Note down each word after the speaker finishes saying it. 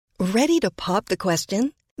Ready to pop the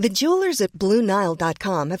question? The jewelers at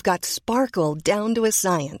BlueNile.com have got sparkle down to a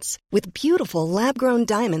science with beautiful lab-grown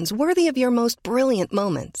diamonds worthy of your most brilliant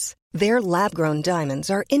moments. Their lab-grown diamonds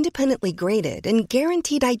are independently graded and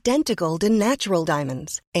guaranteed identical to natural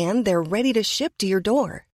diamonds, and they're ready to ship to your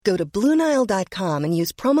door. Go to BlueNile.com and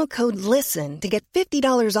use promo code LISTEN to get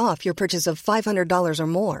 $50 off your purchase of $500 or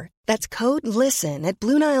more. That's code LISTEN at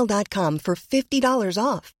BlueNile.com for $50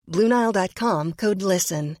 off. BlueNile.com, code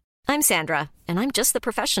LISTEN. I'm Sandra, and I'm just the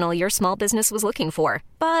professional your small business was looking for.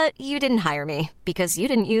 But you didn't hire me because you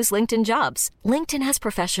didn't use LinkedIn Jobs. LinkedIn has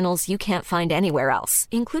professionals you can't find anywhere else,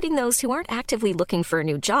 including those who aren't actively looking for a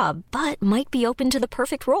new job, but might be open to the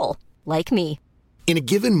perfect role, like me. In a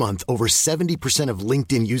given month, over 70% of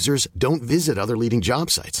LinkedIn users don't visit other leading job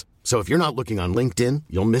sites. So if you're not looking on LinkedIn,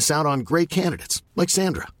 you'll miss out on great candidates like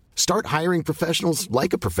Sandra. Start hiring professionals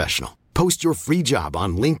like a professional. Post your free job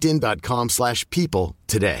on linkedin.com/people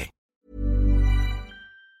today.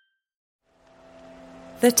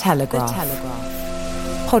 The Telegraph.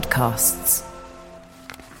 Podcasts.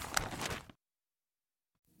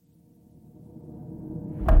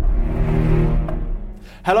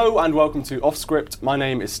 Hello and welcome to Off Script. My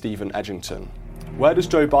name is Stephen Edgington. Where does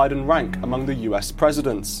Joe Biden rank among the US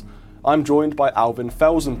presidents? I'm joined by Alvin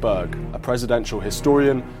Felzenberg, a presidential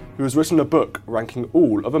historian who has written a book ranking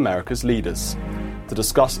all of America's leaders, to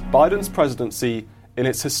discuss Biden's presidency in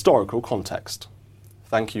its historical context.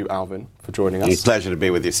 Thank you, Alvin, for joining us. It's a pleasure to be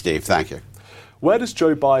with you, Steve. Thank you. Where does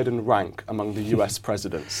Joe Biden rank among the US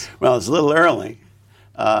presidents? Well, it's a little early.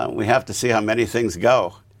 We have to see how many things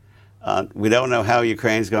go. We don't know how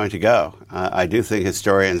Ukraine's going to go. I do think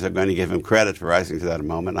historians are going to give him credit for rising to that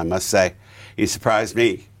moment. I must say, he surprised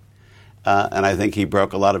me. And I think he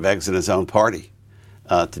broke a lot of eggs in his own party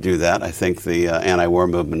to do that. I think the anti-war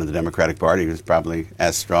movement of the Democratic Party was probably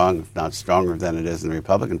as strong, if not stronger, than it is in the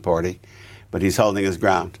Republican Party. But he's holding his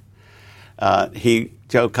ground.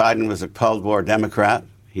 Joe Biden was a Cold War Democrat.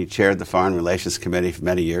 He chaired the Foreign Relations Committee for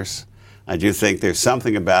many years. I do think there's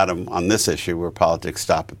something about him on this issue where politics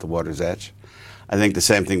stop at the water's edge. I think the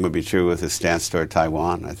same thing would be true with his stance toward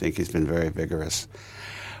Taiwan. I think he's been very vigorous.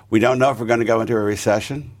 We don't know if we're going to go into a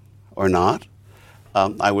recession or not.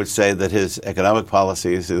 I would say that his economic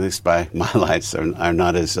policies, at least by my lights, are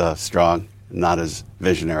not as strong, not as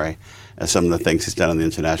visionary as some of the things he's done on the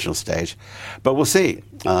international stage. But we'll see.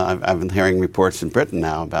 I've been hearing reports in Britain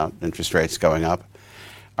now about interest rates going up.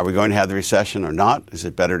 Are we going to have the recession or not? Is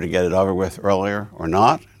it better to get it over with earlier or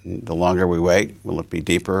not? And the longer we wait, will it be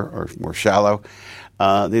deeper or more shallow?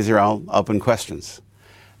 These are all open questions.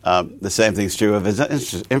 The same thing's true of his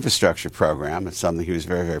infrastructure program. It's something he was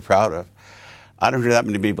very, very proud of. I don't hear that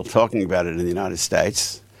many people talking about it in the United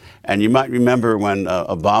States. And you might remember when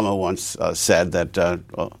Obama once said that a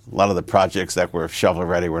lot of the projects that were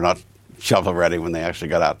shovel-ready were not shovel-ready when they actually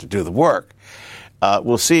got out to do the work.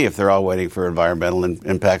 We'll see if they're all waiting for environmental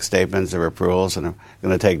impact statements or approvals and are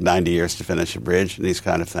going to take 90 years to finish a bridge and these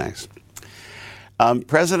kind of things.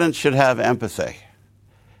 Presidents should have empathy.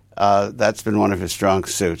 That's been one of his strong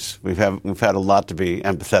suits. We've had a lot to be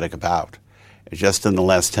empathetic about. Just in the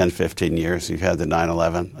last 10, 15 years, you've had the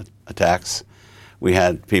 9/11 attacks. We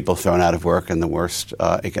had people thrown out of work in the worst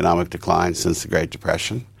economic decline since the Great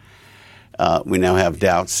Depression. We now have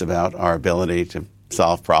doubts about our ability to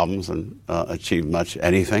solve problems and achieve much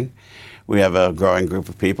anything. We have a growing group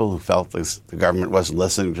of people who felt the government wasn't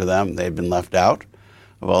listening to them. They've been left out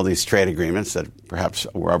of all these trade agreements that perhaps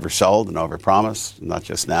were oversold and overpromised, not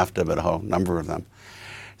just NAFTA, but a whole number of them.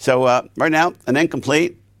 So right now, an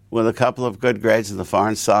incomplete with a couple of good grades on the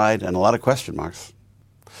foreign side and a lot of question marks.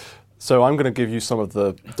 So I'm going to give you some of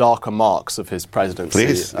the darker marks of his presidency.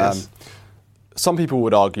 Please, yes. Some people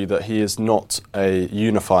would argue that he is not a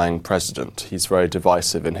unifying president. He's very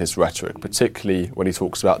divisive in his rhetoric, particularly when he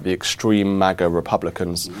talks about the extreme MAGA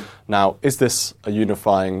Republicans. Mm-hmm. Now, is this a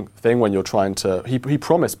unifying thing when you're trying to... He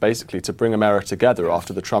promised basically to bring America together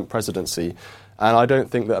after the Trump presidency, and I don't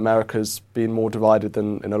think that America's been more divided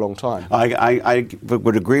than in a long time. I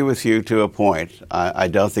would agree with you to a point. I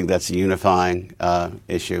don't think that's a unifying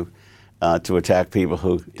issue to attack people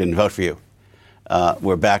who didn't vote for you.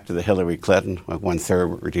 We're back to the Hillary Clinton. 1/3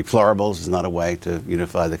 were deplorables is not a way to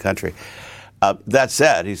unify the country. That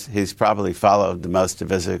said, he's probably followed the most of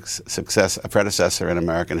his predecessor in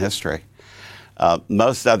American history.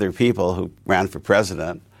 Most other people who ran for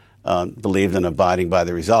president believed in abiding by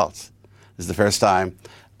the results. This is the first time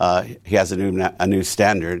he has a new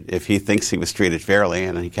standard if he thinks he was treated fairly,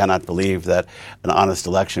 and he cannot believe that an honest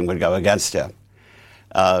election would go against him.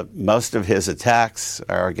 Most of his attacks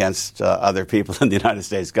are against other people in the United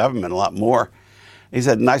States government, a lot more He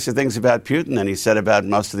said nicer things about Putin than he said about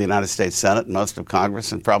most of the United States Senate, most of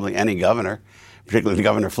Congress, and probably any governor, particularly the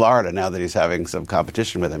governor of Florida, now that he's having some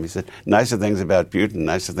competition with him. He said nicer things about Putin,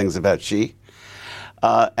 nicer things about Xi.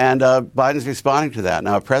 And Biden's responding to that.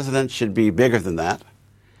 Now, a president should be bigger than that.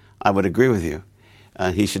 I would agree with you.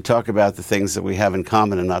 He should talk about the things that we have in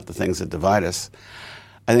common and not the things that divide us.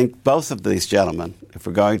 I think both of these gentlemen, if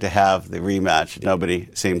we're going to have the rematch nobody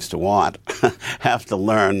seems to want, have to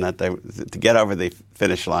learn that to get over the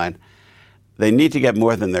finish line, they need to get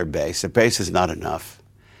more than their base. Their base is not enough.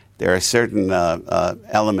 There are certain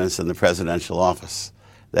elements in the presidential office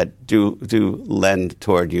that do lend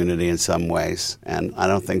toward unity in some ways, and I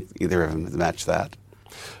don't think either of them match that.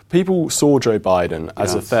 People saw Joe Biden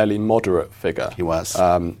as a fairly moderate figure. He was.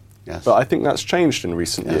 Yes. But I think that's changed in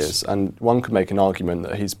recent years, and one could make an argument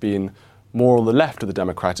that he's been more on the left of the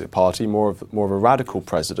Democratic Party, more of a radical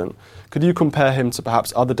president. Could you compare him to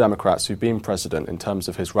perhaps other Democrats who've been president in terms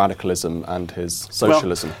of his radicalism and his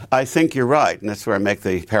socialism? Well, I think you're right, and that's where I make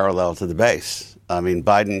the parallel to the base. I mean,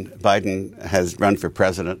 Biden has run for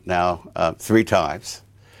president now 3 times.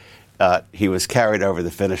 He was carried over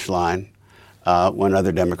the finish line when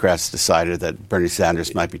other Democrats decided that Bernie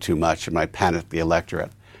Sanders might be too much and might panic the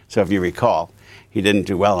electorate. So if you recall, he didn't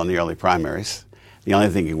do well in the early primaries. The only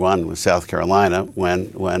thing he won was South Carolina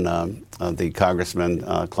when the Congressman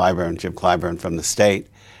Jim Clyburn from the state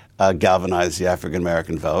galvanized the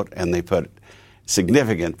African-American vote, and they put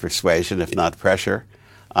significant persuasion, if not pressure,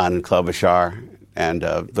 on Klobuchar and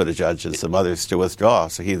Buttigieg and some others to withdraw.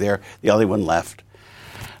 So the only one left.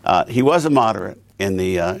 He was a moderate in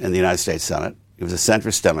the United States Senate. He was a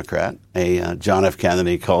centrist Democrat, a John F.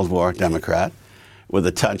 Kennedy Cold War Democrat, with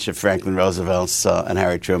a touch of Franklin Roosevelt's and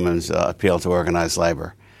Harry Truman's appeal to organized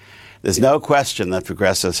labor. There's no question that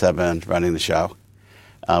progressives have been running the show.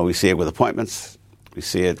 We see it with appointments. We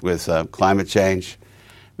see it with climate change.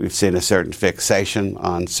 We've seen a certain fixation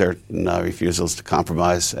on certain refusals to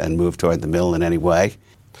compromise and move toward the middle in any way.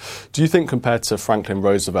 Do you think, compared to Franklin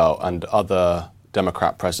Roosevelt and other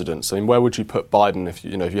Democrat presidents, I mean, where would you put Biden if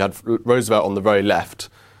you had Roosevelt on the very left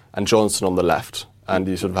and Johnson on the left, and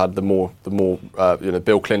you sort of had the more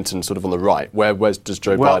Bill Clinton sort of on the right? Where does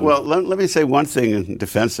Joe Biden? Well, let me say one thing in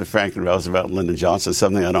defense of Franklin Roosevelt and Lyndon Johnson,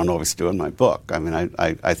 something I don't always do in my book. I mean,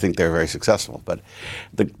 I think they're very successful, but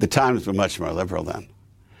the times were much more liberal then.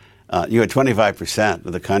 You had 25%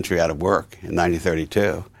 of the country out of work in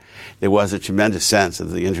 1932. There was a tremendous sense that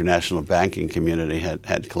the international banking community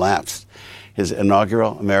had collapsed. His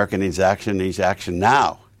inaugural America Needs Action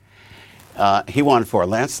Now, he won 4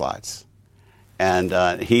 landslides. And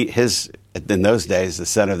in those days, the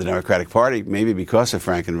center of the Democratic Party, maybe because of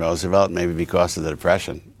Franklin Roosevelt, maybe because of the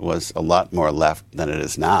Depression, was a lot more left than it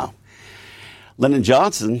is now. Lyndon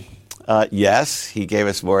Johnson, yes, he gave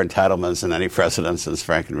us more entitlements than any president since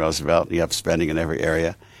Franklin Roosevelt. He upped spending in every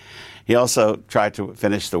area. He also tried to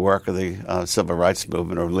finish the work of the civil rights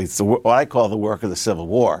movement, or at least what I call the work of the Civil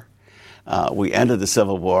War. We ended the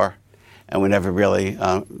Civil War, and we never really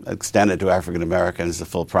extended to African Americans the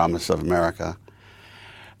full promise of America.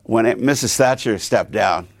 When Mrs. Thatcher stepped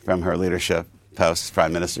down from her leadership post as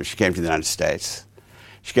Prime Minister, she came to the United States.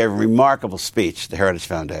 She gave a remarkable speech to the Heritage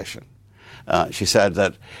Foundation. She said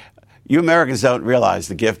that you Americans don't realize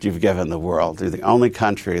the gift you've given the world. You're the only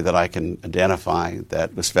country that I can identify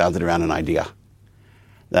that was founded around an idea,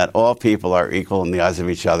 that all people are equal in the eyes of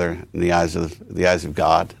each other, in the eyes of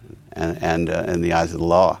God, and in the eyes of the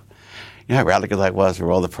law. You know how radical that was?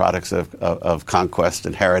 We're all the products of conquest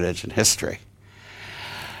and heritage and history.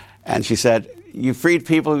 And she said, you freed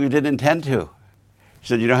people you didn't intend to. She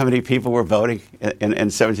said, you know how many people were voting in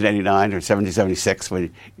 1789 or 1776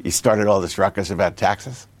 when you started all this ruckus about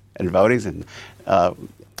taxes and voting and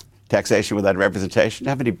taxation without representation?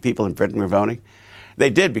 How many people in Britain were voting?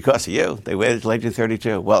 They did because of you. They waited until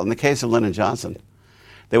 1832. Well, in the case of Lyndon Johnson,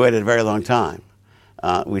 they waited a very long time.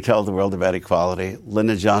 We told the world about equality.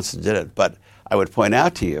 Lyndon Johnson did it. But I would point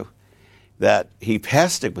out to you that he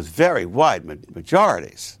passed it with very wide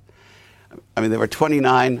majorities. I mean, there were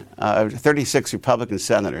 36 Republican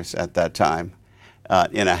senators at that time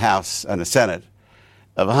in a House and a Senate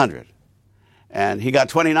of 100. And he got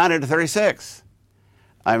 29 out of 36.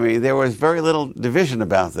 I mean, there was very little division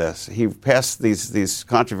about this. He passed these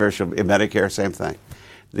controversial, in Medicare, same thing.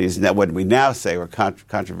 These, what we now say were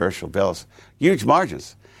controversial bills, huge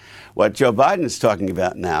margins. What Joe Biden is talking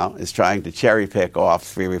about now is trying to cherry pick off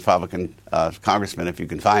 3 Republican congressmen, if you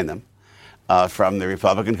can find them, from the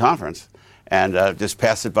Republican conference, and just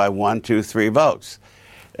pass it by 1, 2, 3 votes.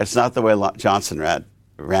 That's not the way Johnson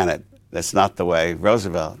ran it. That's not the way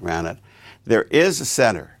Roosevelt ran it. There is a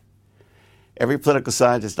center. Every political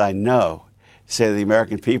scientist I know say the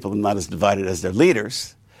American people are not as divided as their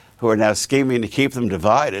leaders, who are now scheming to keep them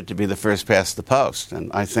divided to be the first past the post.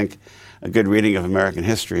 And I think a good reading of American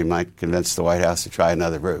history might convince the White House to try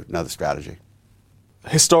another route, another strategy.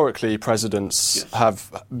 Historically, presidents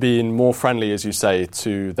have been more friendly, as you say,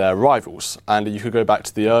 to their rivals. And you could go back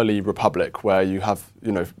to the early republic where you have,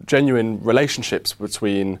 genuine relationships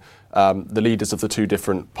between the leaders of the two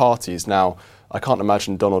different parties. Now, I can't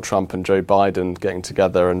imagine Donald Trump and Joe Biden getting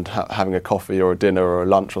together and having a coffee or a dinner or a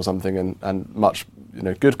lunch or something and much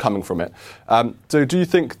good coming from it. So do you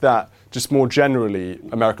think that just more generally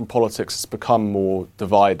American politics has become more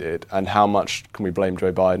divided, and how much can we blame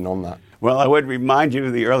Joe Biden on that? Well, I would remind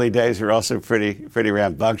you the early days were also pretty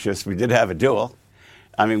rambunctious. We did have a duel.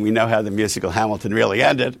 I mean, we know how the musical Hamilton really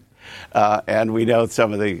ended, and we know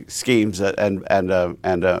some of the schemes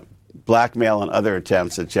and blackmail and other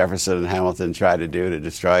attempts that Jefferson and Hamilton tried to do to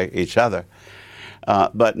destroy each other.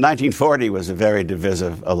 But 1940 was a very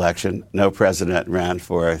divisive election. No president ran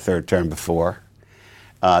for a third term before.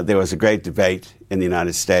 There was a great debate in the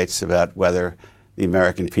United States about whether the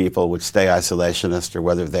American people would stay isolationist or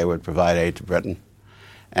whether they would provide aid to Britain.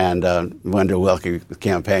 And Wendell Willkie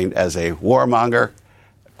campaigned as a warmonger,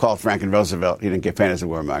 called Franklin Roosevelt. He didn't campaign as a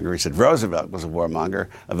warmonger. He said Roosevelt was a warmonger.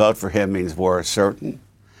 A vote for him means war is certain.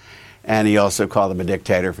 And he also called him a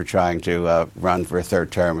dictator for trying to run for a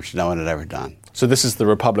third term, which no one had ever done. So this is the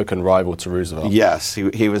Republican rival to Roosevelt? Yes.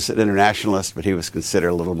 He was an internationalist, but he was considered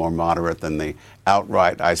a little more moderate than the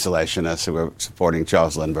outright isolationists who were supporting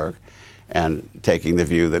Charles Lindbergh and taking the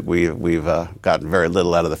view that we've gotten very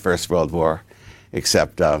little out of the First World War,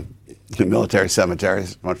 except military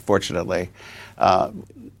cemeteries, unfortunately.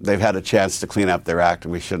 They've had a chance to clean up their act,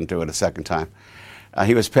 and we shouldn't do it a second time.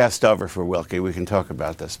 He was passed over for Willkie. We can talk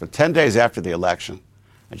about this. But 10 days after the election,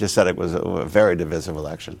 I just said it was a very divisive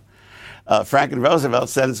election, Franklin Roosevelt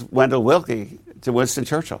sends Wendell Willkie to Winston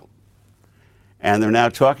Churchill. And they're now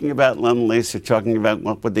talking about Lend-Lease. They're talking about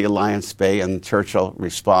what would the alliance be, and Churchill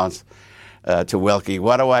responds to Willkie,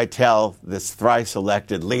 what do I tell this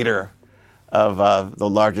thrice-elected leader of the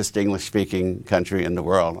largest English-speaking country in the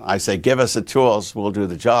world? I say, give us the tools, we'll do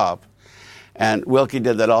the job. And Willkie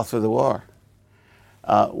did that all through the war.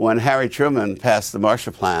 When Harry Truman passed the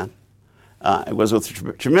Marshall Plan, it was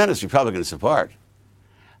with tremendous Republican support.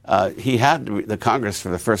 He had the Congress for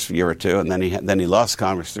the first year or two, and then he lost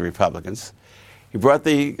Congress to Republicans. He brought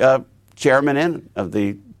the chairman in of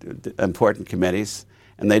the important committees,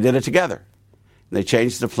 and they did it together. They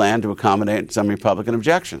changed the plan to accommodate some Republican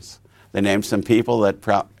objections. They named some people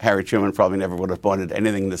that Harry Truman probably never would have wanted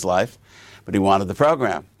anything in his life, but he wanted the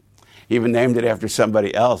program. He even named it after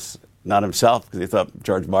somebody else, not himself, because he thought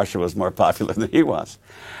George Marshall was more popular than he was.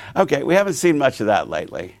 Okay, we haven't seen much of that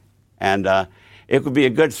lately, and it would be a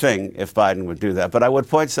good thing if Biden would do that. But I would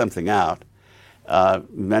point something out. You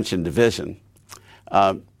mentioned division.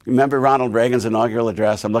 Remember Ronald Reagan's inaugural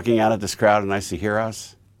address? I'm looking out at this crowd and I see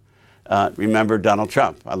heroes. Remember Donald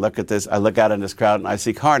Trump. I look out in this crowd and I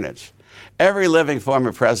see carnage. Every living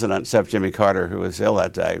former president, except Jimmy Carter, who was ill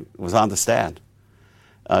that day, was on the stand.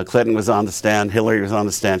 Clinton was on the stand. Hillary was on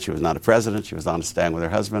the stand. She was not a president. She was on the stand with her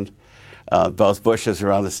husband. Both Bushes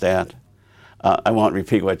were on the stand. I won't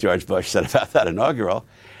repeat what George Bush said about that inaugural.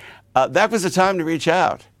 That was the time to reach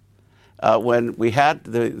out. When we had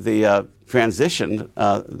the transition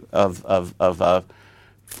of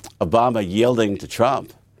Obama yielding to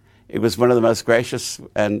Trump, it was one of the most gracious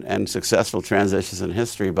and successful transitions in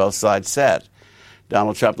history, both sides said.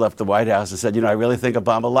 Donald Trump left the White House and said, I really think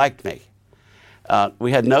Obama liked me.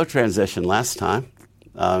 We had no transition last time.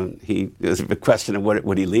 It was a question of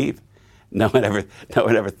would he leave? No one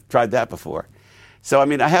ever tried that before. So,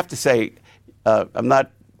 I have to say, I'm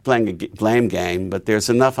not playing a blame game, but there's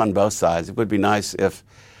enough on both sides. It would be nice if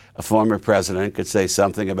a former president could say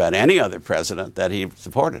something about any other president that he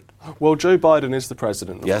supported. Well, Joe Biden is the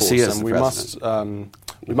president, of course. Yes, he is and the president.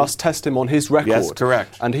 We must test him on his record. Yes,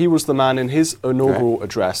 correct. And he was the man in his inaugural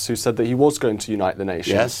address who said that he was going to unite the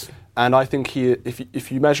nation. Yes. And I think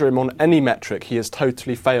if you measure him on any metric, he has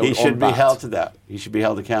totally failed on that. He should be held to that. He should be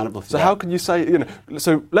held accountable for that. So how can you say,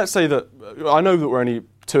 so let's say that, I know that we're only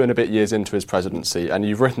 2 and a bit years into his presidency, and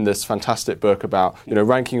you've written this fantastic book about,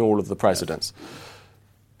 ranking all of the presidents. Yes.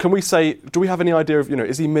 Can we say, do we have any idea of,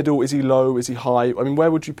 is he middle, is he low, is he high? Where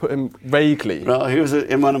would you put him vaguely? Well, he was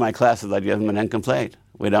in one of my classes, I'd give him an incomplete.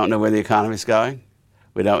 We don't know where the economy's going.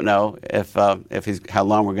 We don't know how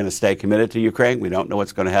long we're going to stay committed to Ukraine. We don't know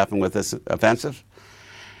what's going to happen with this offensive.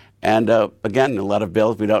 And again, a lot of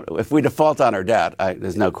bills, if we default on our debt,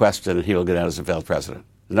 there's no question that he will get out as a failed president.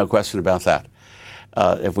 There's no question about that.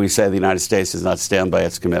 if we say the United States does not stand by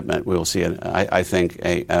its commitment, we will see, I think,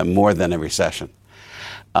 a more than a recession.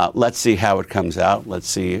 Let's see how it comes out. Let's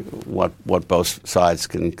see what both sides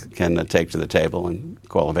can take to the table and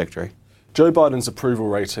call a victory. Joe Biden's approval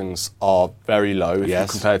ratings are very low. If you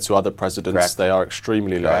compare to other presidents, Correct. They are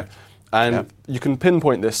extremely low. Correct. And you can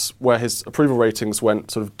pinpoint this where his approval ratings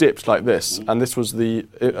went sort of dipped like this. And this was the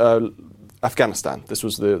Afghanistan. This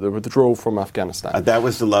was the withdrawal from Afghanistan. That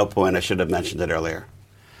was the low point. I should have mentioned it earlier.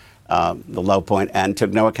 The low point, and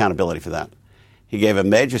took no accountability for that. He gave a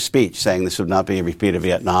major speech saying this would not be a repeat of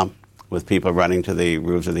Vietnam, with people running to the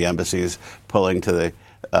roofs of the embassies, pulling to the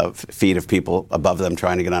feet of people above them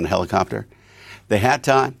trying to get on a helicopter. They had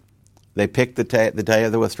time. They picked the day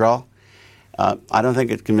of the withdrawal. I don't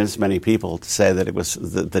think it convinced many people to say that it was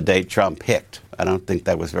the date Trump picked. I don't think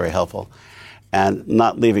that was very helpful. And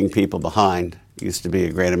not leaving people behind used to be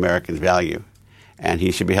a great American value, and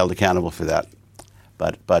he should be held accountable for that.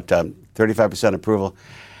 But 35% approval.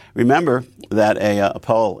 Remember that a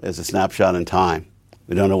poll is a snapshot in time.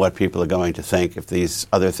 We don't know what people are going to think if these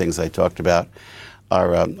other things I talked about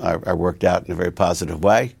are worked out in a very positive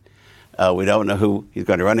way. We don't know who he's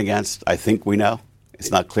going to run against. I think we know.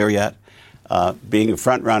 It's not clear yet. Being a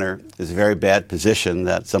front runner is a very bad position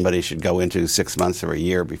that somebody should go into 6 months or a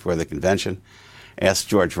year before the convention. Ask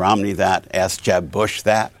George Romney that. Ask Jeb Bush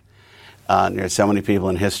that. There are so many people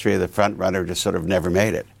in history, the front runner just sort of never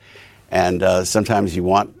made it. And sometimes you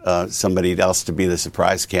want somebody else to be the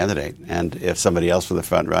surprise candidate. And if somebody else were the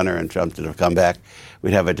front runner and Trump did have come back,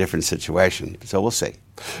 we'd have a different situation. So we'll see.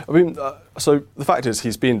 I mean, so the fact is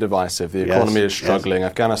he's been divisive. The economy is struggling. Yes.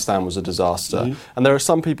 Afghanistan was a disaster. Mm-hmm. And there are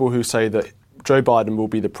some people who say that Joe Biden will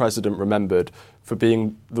be the president remembered for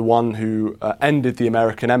being the one who ended the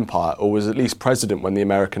American empire, or was at least president when the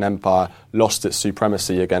American empire lost its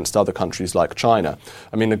supremacy against other countries like China.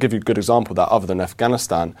 I mean, I'll give you a good example of that, other than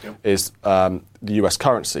Afghanistan, is the US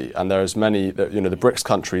currency. And there's many, the BRICS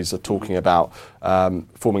countries are talking about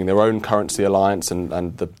forming their own currency alliance,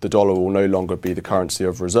 and the dollar will no longer be the currency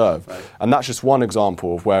of reserve. Right. And that's just one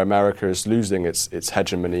example of where America is losing its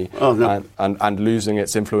hegemony and losing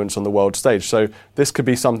its influence on the world stage. So this could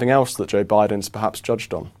be something else that Joe Biden's perhaps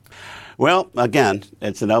judged on. Well, again,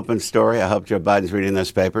 it's an open story. I hope Joe Biden's reading those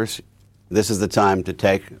papers. This is the time to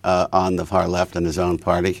take on the far left and his own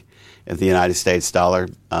party. If the United States dollar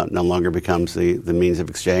no longer becomes the means of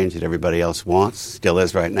exchange that everybody else wants, still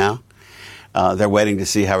is right now, they're waiting to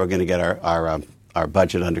see how we're going to get our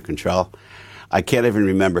budget under control. I can't even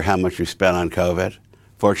remember how much we spent on COVID.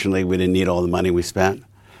 Fortunately, we didn't need all the money we spent.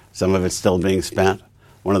 Some of it's still being spent.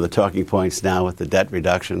 One of the talking points now with the debt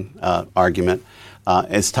reduction argument,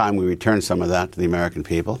 it's time we return some of that to the American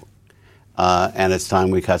people. And it's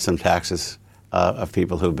time we cut some taxes of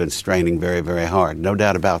people who've been straining very, very hard. No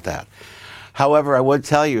doubt about that. However, I would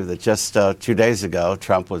tell you that just 2 days ago,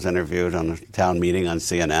 Trump was interviewed on a town meeting on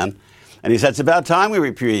CNN. And he said, it's about time we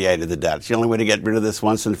repudiated the debt. It's the only way to get rid of this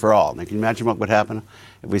once and for all. Now, can you imagine what would happen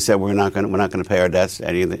if we said we're not going to pay our debts to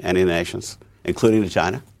any of the nations, including to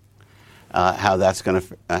China? How that's going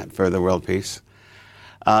to further world peace.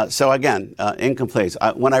 So again, incomplete.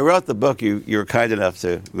 When I wrote the book, you were kind enough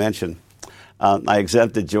to mention, I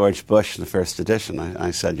exempted George Bush in the first edition.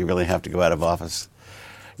 I said, you really have to go out of office.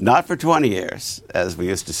 Not for 20 years, as we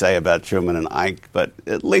used to say about Truman and Ike, but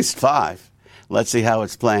at least 5. Let's see how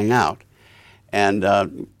it's playing out. And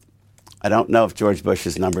I don't know if George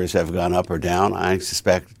Bush's numbers have gone up or down. I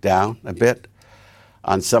suspect down a bit.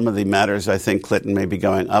 On some of the matters, I think Clinton may be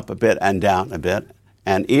going up a bit and down a bit.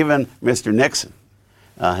 And even Mr. Nixon,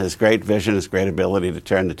 his great vision, his great ability to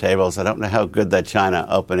turn the tables. I don't know how good that China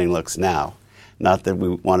opening looks now. Not that we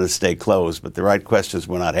want to stay closed, but the right questions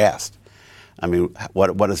were not asked. I mean,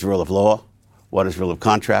 what is rule of law? What is rule of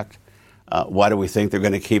contract? Why do we think they're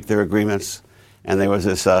going to keep their agreements? And there was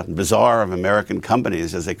this bazaar of American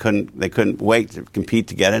companies as they couldn't wait to compete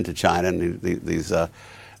to get into China and these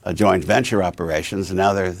joint venture operations, and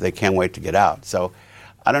now they can't wait to get out. So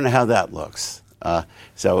I don't know how that looks.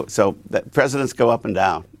 So presidents go up and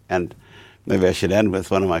down, and maybe I should end with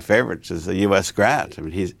one of my favorites, is the U.S. Grant. I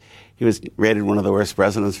mean, he was rated one of the worst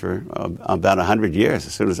presidents for about 100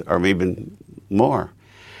 years, or even more.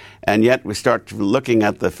 And yet we start looking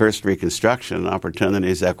at the first Reconstruction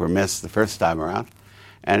opportunities that were missed the first time around,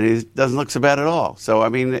 and he doesn't look so bad at all. So, I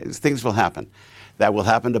mean, things will happen. That will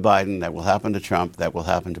happen to Biden. That will happen to Trump. That will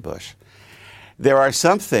happen to Bush. There are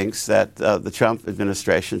some things that the Trump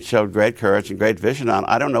administration showed great courage and great vision on.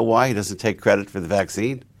 I don't know why he doesn't take credit for the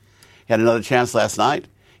vaccine. He had another chance last night.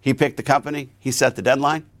 He picked the company. He set the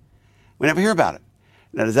deadline. We never hear about it.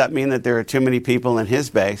 Now, does that mean that there are too many people in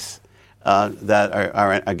his base that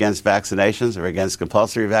are against vaccinations or against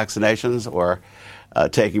compulsory vaccinations or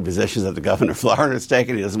taking positions that the governor of Florida is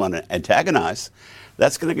taking. He doesn't want to antagonize.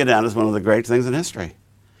 That's going to go down as one of the great things in history.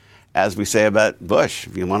 As we say about Bush,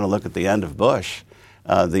 if you want to look at the end of Bush,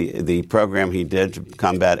 the program he did to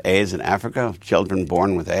combat AIDS in Africa, children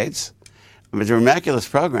born with AIDS, it was a miraculous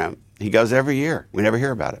program. He goes every year. We never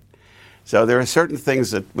hear about it. So there are certain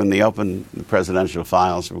things that when they open the presidential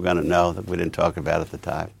files, we're going to know that we didn't talk about at the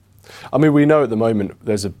time. I mean, we know at the moment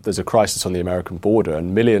there's a crisis on the American border,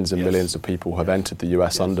 and millions and millions of people have entered the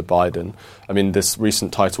US under Biden. I mean, this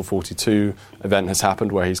recent Title 42 event has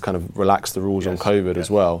happened where he's kind of relaxed the rules on COVID as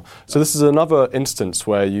well. So this is another instance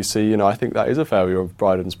where you see, I think that is a failure of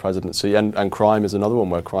Biden's presidency, and crime is another one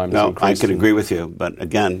where crime is increasing. I can agree with you, but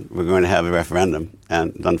again, we're going to have a referendum,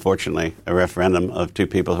 and unfortunately, a referendum of two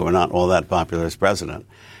people who are not all that popular as president.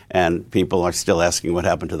 And people are still asking what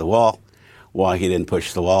happened to the wall, why he didn't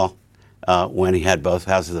push the wall when he had both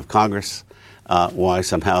houses of Congress, why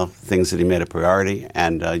somehow things that he made a priority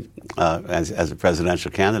and as a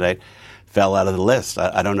presidential candidate fell out of the list.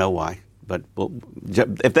 I don't know why. But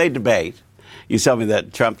if they debate, you told me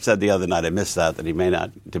that Trump said the other night, I missed that he may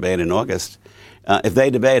not debate in August. If they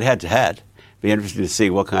debate head-to-head, it'd be interesting to see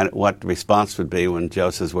what the response would be when Joe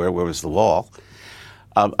says, where was the wall?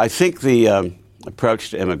 I think the approach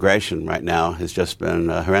to immigration right now has just been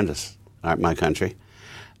horrendous in my country.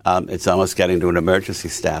 It's almost getting to an emergency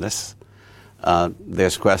status.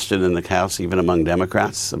 There's question in the House, even among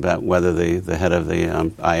Democrats, about whether the head of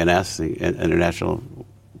the INS, the International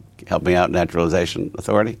Helping Out Naturalization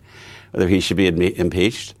Authority, whether he should be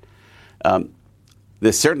impeached.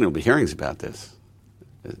 There certainly will be hearings about this.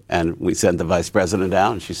 And we sent the vice president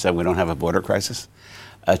down, and she said we don't have a border crisis.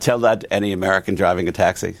 Tell that to any American driving a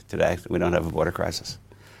taxi today that we don't have a border crisis.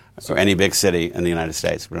 Or any big city in the United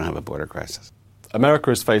States, we don't have a border crisis.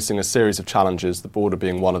 America is facing a series of challenges, the border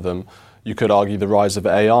being one of them. You could argue the rise of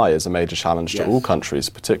AI is a major challenge to all countries,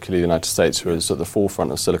 particularly the United States, who is at the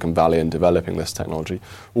forefront of Silicon Valley in developing this technology.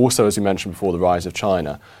 Also, as you mentioned before, the rise of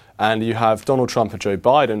China. And you have Donald Trump and Joe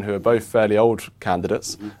Biden, who are both fairly old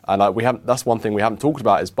candidates. And that's one thing we haven't talked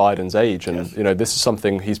about is Biden's age. And, this is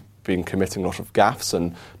something he's been committing a lot of gaffes.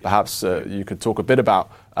 And perhaps you could talk a bit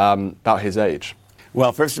about his age.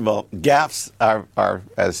 Well, first of all, gaffes are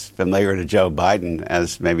as familiar to Joe Biden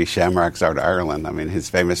as maybe shamrocks are to Ireland. I mean, he's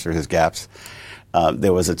famous for his gaffes.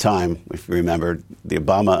 There was a time, if you remember, the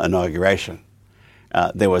Obama inauguration.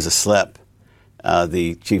 There was a slip.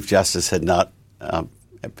 The Chief Justice had not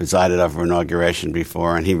presided over inauguration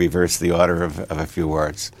before, and he reversed the order of a few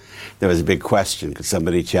words. There was a big question because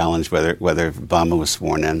somebody challenged whether Obama was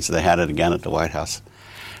sworn in, so they had it again at the White House.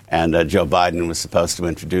 And Joe Biden was supposed to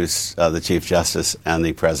introduce the Chief Justice and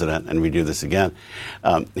the President and redo this again.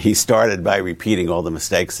 He started by repeating all the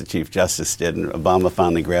mistakes the Chief Justice did, and Obama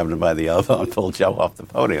finally grabbed him by the elbow and pulled Joe off the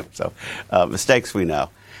podium. So mistakes we know.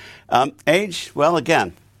 Age, well,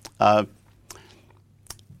 again,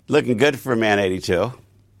 looking good for a man 82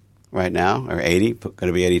 right now, or 80, going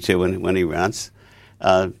to be 82 when he runs.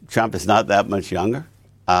 Trump is not that much younger.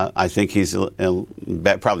 I think he's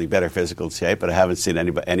probably better physical shape, but I haven't seen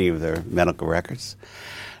any of their medical records.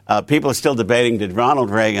 People are still debating, did Ronald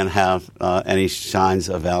Reagan have any signs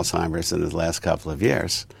of Alzheimer's in his last couple of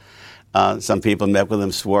years? Some people met with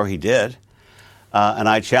him, swore he did. And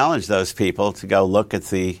I challenge those people to go look at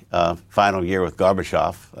the final year with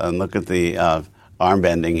Gorbachev and look at the arm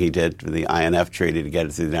bending he did to the INF Treaty to get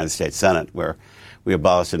it to the United States Senate, where we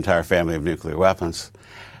abolished the entire family of nuclear weapons.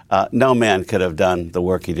 No man could have done the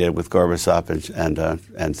work he did with Gorbachev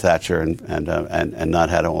and Thatcher and not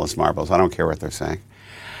had all his marbles. I don't care what they're saying.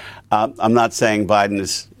 I'm not saying Biden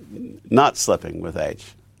is not slipping with age.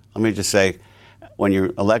 Let me just say, when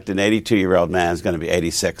you elect an 82-year-old man who's going to be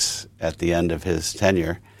 86 at the end of his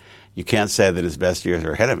tenure, you can't say that his best years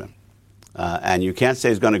are ahead of him. And you can't say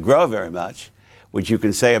he's going to grow very much, which you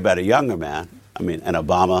can say about a younger man. I mean, an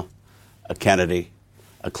Obama, a Kennedy,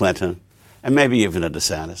 a Clinton, and maybe even a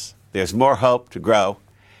DeSantis. There's more hope to grow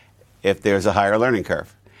if there's a higher learning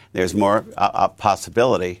curve. There's more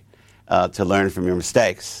possibility to learn from your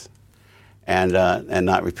mistakes and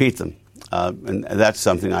not repeat them. And that's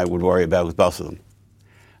something I would worry about with both of them.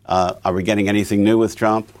 Are we getting anything new with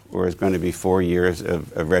Trump, or is it going to be 4 years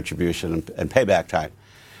of retribution and payback time?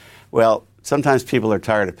 Well, sometimes people are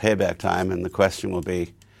tired of payback time, and the question will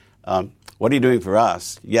be, what are you doing for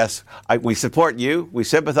us? Yes, we support you. We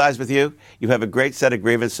sympathize with you. You have a great set of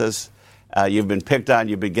grievances. You've been picked on.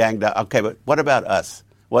 You've been ganged up. Okay, but what about us?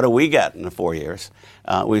 What do we get in the 4 years?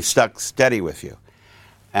 We've stuck steady with you.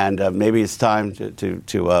 And maybe it's time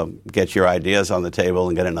to get your ideas on the table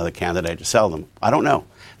and get another candidate to sell them. I don't know.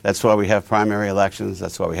 That's why we have primary elections.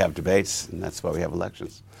 That's why we have debates, and that's why we have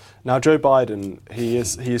elections. Now, Joe Biden, he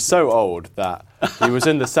is so old that he was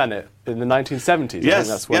in the Senate in the 1970s. Yes,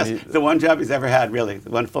 I think that's when the one job he's ever had, really,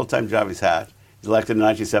 the one full-time job he's had. He's elected in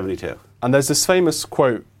 1972. And there's this famous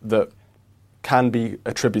quote that can be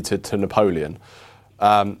attributed to Napoleon.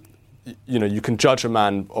 You can judge a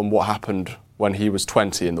man on what happened when he was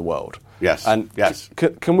 20 in the world. Yes. And yes.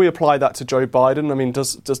 Can we apply that to Joe Biden? I mean,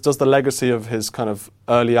 does the legacy of his kind of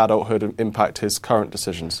early adulthood impact his current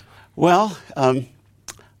decisions? Well,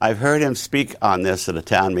 I've heard him speak on this at a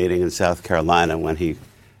town meeting in South Carolina when he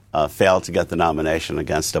failed to get the nomination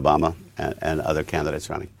against Obama and other candidates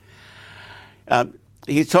running.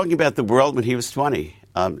 He's talking about the world when he was 20.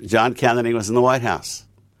 John Kennedy was in the White House.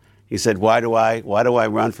 He said, why do I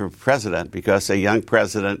run for president? Because a young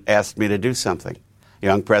president asked me to do something. A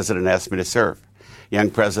young president asked me to serve. A young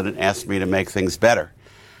president asked me to make things better.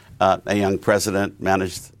 A young president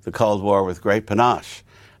managed the Cold War with great panache,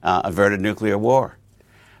 averted nuclear war,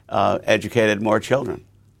 educated more children,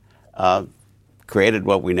 created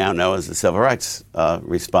what we now know as the civil rights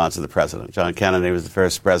response of the president. John Kennedy was the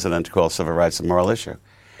first president to call civil rights a moral issue.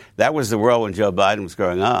 That was the world when Joe Biden was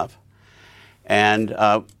growing up. And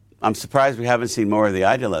I'm surprised we haven't seen more of the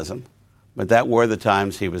idealism, but that were the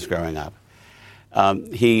times he was growing up.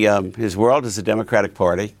 His world is the Democratic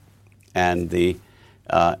Party, and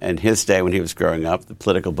in his day when he was growing up, the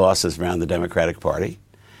political bosses ran the Democratic Party.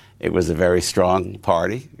 It was a very strong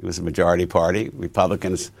party. It was a majority party.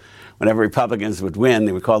 Whenever Republicans would win,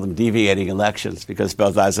 they would call them deviating elections because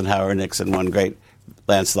both Eisenhower and Nixon won great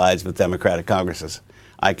landslides with Democratic Congresses.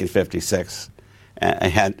 Ike in 56. I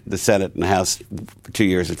had the Senate and the House for 2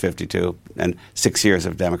 years at 52 and 6 years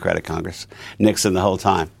of Democratic Congress. Nixon the whole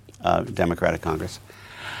time, Democratic Congress.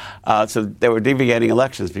 So there were deviating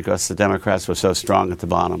elections because the Democrats were so strong at the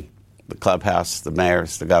bottom. The clubhouse, the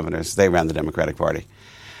mayors, the governors, they ran the Democratic Party.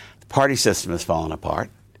 The party system has fallen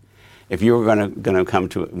apart. If you were going to come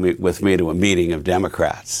with me to a meeting of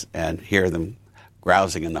Democrats and hear them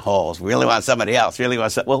grousing in the halls, we really want somebody else,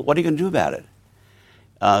 well, what are you going to do about it?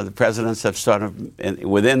 The presidents have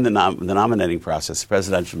within the nominating process, the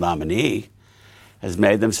presidential nominee has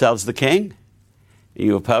made themselves the king.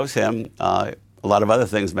 You oppose him, a lot of other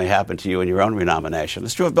things may happen to you in your own renomination.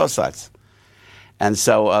 It's true of both sides. And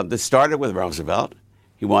so this started with Roosevelt.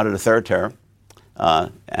 He wanted a third term,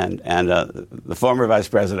 and the former vice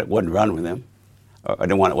president wouldn't run with him, or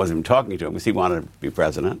wasn't even talking to him because he wanted to be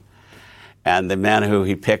president. And the man who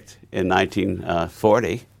he picked in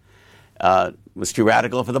 1940 was too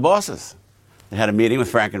radical for the bosses. They had a meeting with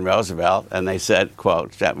Franklin Roosevelt, and they said,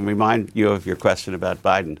 quote, that will remind you of your question about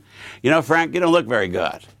Biden. Frank, you don't look very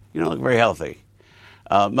good. You don't look very healthy.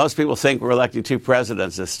 Most people think we're electing two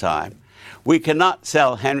presidents this time. We cannot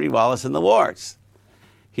sell Henry Wallace in the wars.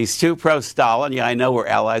 He's too pro-Stalin. Yeah, I know we're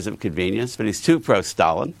allies of convenience, but he's too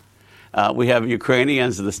pro-Stalin. We have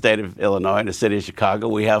Ukrainians in the state of Illinois, in the city of Chicago.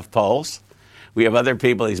 We have Poles. We have other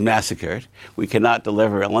people he's massacred. We cannot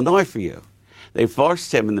deliver Illinois for you. They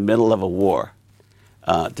forced him in the middle of a war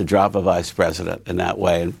to drop a vice president in that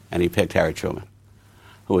way, and he picked Harry Truman,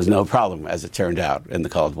 who was no problem, as it turned out, in the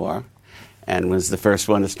Cold War, and was the first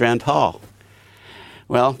one to strand Hall.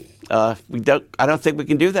 Well, I don't think we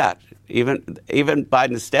can do that. Even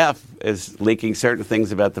Biden's staff is leaking certain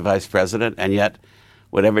things about the vice president, and yet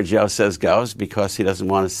whatever Joe says goes because he doesn't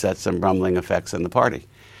want to set some rumbling effects in the party.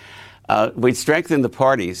 We strengthen the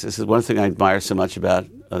parties. This is one thing I admire so much about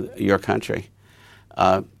your country.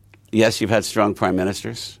 Yes, you've had strong prime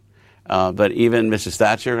ministers, but even Mrs.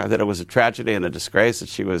 Thatcher, I thought it was a tragedy and a disgrace that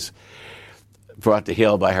she was brought to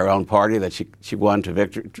heel by her own party, that she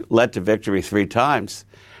led to victory 3 times,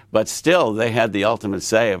 but still they had the ultimate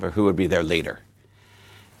say over who would be their leader.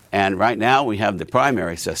 And right now we have the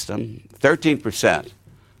primary system. 13%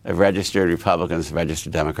 of registered Republicans,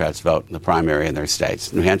 registered Democrats vote in the primary in their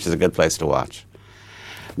states. New Hampshire's a good place to watch.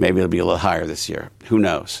 Maybe it'll be a little higher this year. Who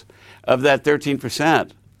knows? Of that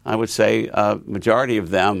 13%, I would say a majority of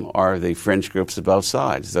them are the fringe groups of both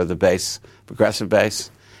sides. They're the base, progressive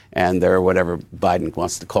base, and they're whatever Biden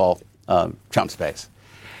wants to call Trump's base.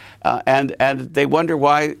 And they wonder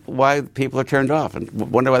why people are turned off, and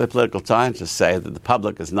wonder why the political scientists say that the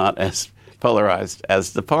public is not as polarized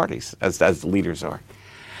as the parties, as the leaders are.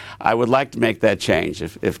 I would like to make that change.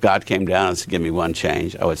 If God came down and said, give me one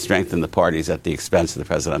change, I would strengthen the parties at the expense of the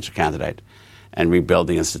presidential candidate and rebuild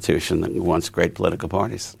the institution that wants great political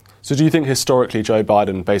parties. So do you think historically Joe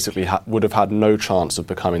Biden basically would have had no chance of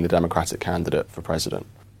becoming the Democratic candidate for president?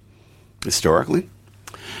 Historically?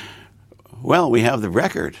 Well, we have the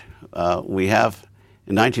record. We have,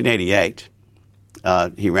 in 1988,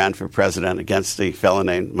 he ran for president against the fellow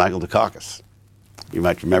named Michael Dukakis. You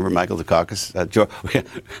might remember Michael Dukakis.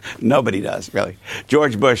 Nobody does, really.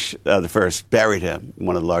 George Bush, the first, buried him in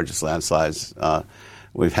one of the largest landslides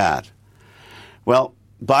we've had. Well,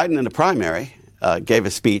 Biden in the primary gave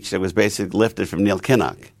a speech that was basically lifted from Neil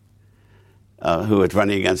Kinnock, who was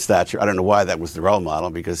running against Thatcher. I don't know why that was the role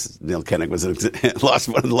model, because Neil Kinnock lost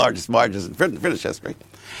one of the largest margins in British history.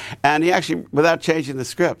 And he actually, without changing the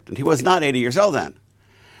script, and he was not 80 years old then,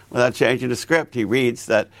 without changing the script, he reads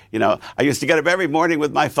that, I used to get up every morning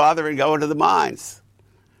with my father and go into the mines.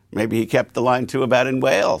 Maybe he kept the line, too, about in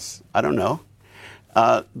Wales. I don't know.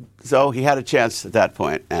 So he had a chance at that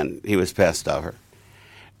point, and he was passed over.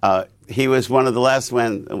 He was one of the last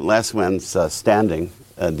ones standing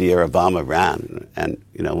the year Obama ran, and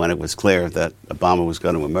when it was clear that Obama was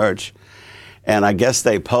going to emerge. And I guess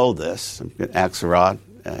they polled this. Axelrod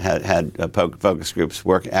had focus groups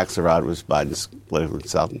work. Axelrod was Biden's political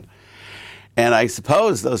consultant. And I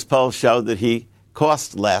suppose those polls showed that he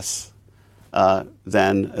cost less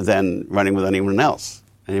than running with anyone else.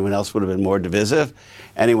 Anyone else would have been more divisive.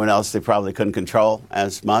 Anyone else they probably couldn't control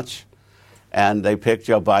as much. And they picked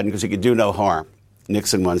Joe Biden because he could do no harm.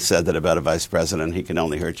 Nixon once said that about a vice president: he can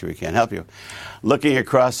only hurt you, he can't help you. Looking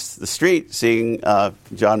across the street, seeing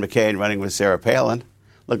John McCain running with Sarah Palin,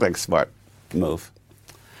 looked like a smart move.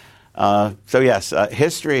 So yes,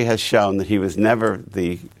 history has shown that he was never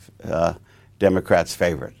the Democrats'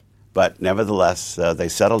 favorite. But nevertheless, they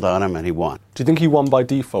settled on him and he won. Do you think he won by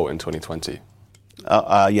default in 2020?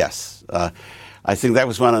 Yes. I think that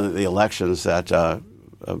was one of the elections that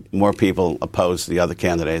more people opposed the other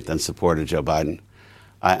candidate than supported Joe Biden.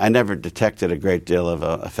 I never detected a great deal of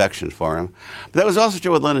affection for him. But that was also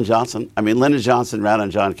true with Lyndon Johnson. I mean, Lyndon Johnson ran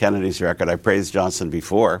on John Kennedy's record. I praised Johnson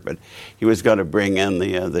before, but he was going to bring in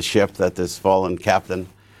the ship that this fallen captain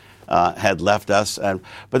had left us.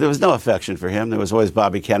 But there was no affection for him. There was always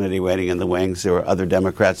Bobby Kennedy waiting in the wings. There were other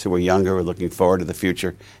Democrats who were younger, were looking forward to the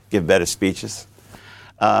future, give better speeches.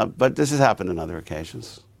 But this has happened on other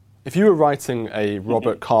occasions. If you were writing a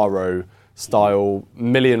Robert Caro-style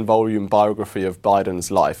million-volume biography of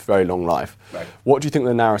Biden's life, very long life, right, what do you think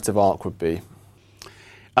the narrative arc would be?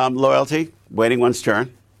 Loyalty, waiting one's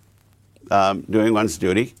turn, doing one's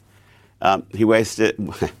duty. He wasted...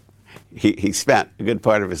 He spent a good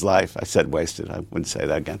part of his life, I said wasted, I wouldn't say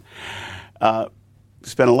that again,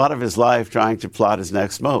 spent a lot of his life trying to plot his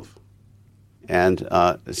next move. And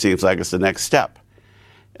it seems like it's the next step.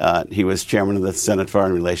 He was chairman of the Senate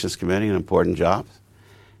Foreign Relations Committee, an important job.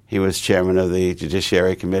 He was chairman of the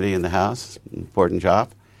Judiciary Committee in the House, an important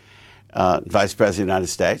job. Vice President of the United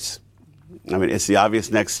States. I mean, it's the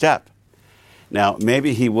obvious next step. Now,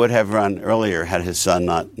 maybe he would have run earlier had his son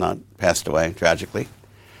not passed away tragically.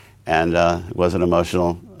 And it was an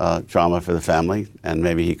emotional trauma for the family, and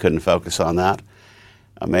maybe he couldn't focus on that.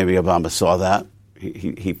 Maybe Obama saw that.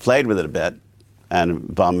 He played with it a bit, and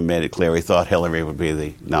Obama made it clear he thought Hillary would be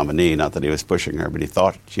the nominee, not that he was pushing her, but he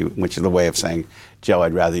thought she, which is a way of saying, Joe,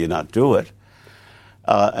 I'd rather you not do it.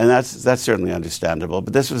 And that's certainly understandable.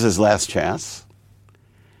 But this was his last chance,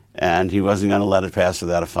 and he wasn't going to let it pass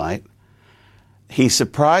without a fight. He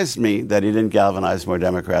surprised me that he didn't galvanize more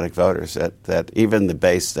Democratic voters, that even the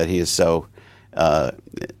base that he is so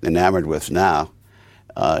enamored with now,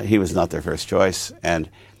 he was not their first choice. And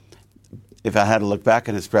if I had to look back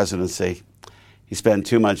on his presidency, he spent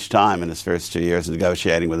too much time in his first 2 years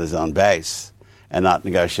negotiating with his own base and not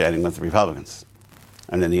negotiating with the Republicans.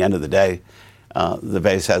 And in the end of the day, the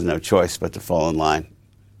base has no choice but to fall in line.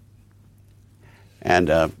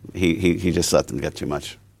 And he just let them get too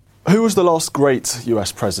much. Who was the last great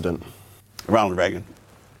U.S. president? Ronald Reagan,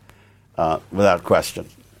 without question.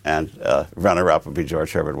 And runner-up would be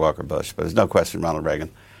George Herbert Walker Bush. But there's no question Ronald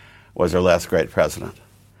Reagan was our last great president.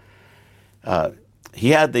 He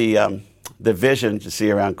had the vision to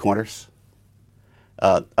see around corners.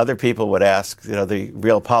 Other people would ask, the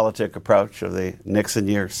realpolitik approach of the Nixon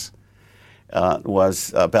years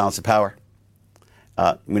was balance of power.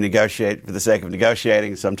 We negotiate for the sake of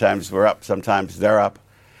negotiating. Sometimes we're up, sometimes they're up.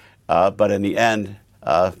 But in the end,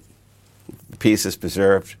 peace is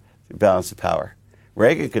preserved, balance of power.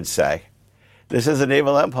 Reagan could say, this is an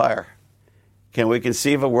evil empire. Can we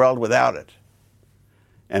conceive a world without it?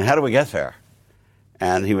 And how do we get there?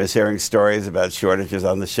 And he was hearing stories about shortages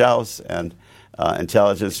on the shelves and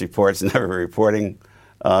intelligence reports never reporting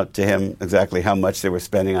to him exactly how much they were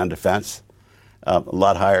spending on defense, a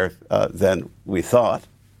lot higher than we thought.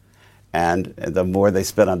 And the more they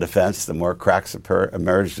spent on defense, the more cracks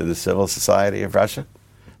emerged in the civil society of Russia.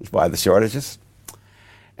 That's why the shortages.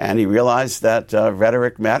 And he realized that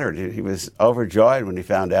rhetoric mattered. He was overjoyed when he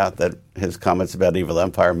found out that his comments about evil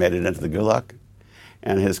empire made it into the Gulag.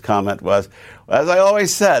 And his comment was, as I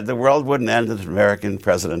always said, the world wouldn't end if an American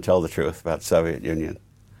president told the truth about the Soviet Union.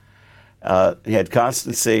 He had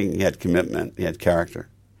constancy, he had commitment, he had character.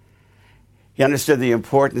 He understood the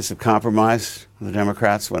importance of compromise with the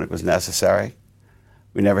Democrats when it was necessary.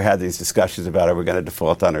 We never had these discussions about are we going to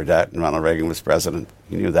default on our debt, and Ronald Reagan was president.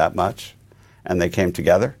 He knew that much. And they came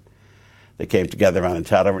together. They came together on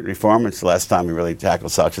entitlement reform. It's the last time we really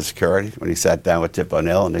tackled Social Security, when he sat down with Tip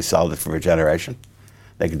O'Neill and they solved it for a generation.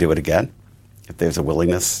 They could do it again if there's a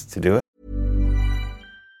willingness to do it.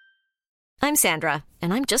 I'm Sandra,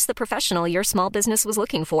 and I'm just the professional your small business was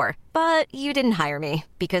looking for. But you didn't hire me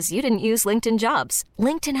because you didn't use LinkedIn Jobs.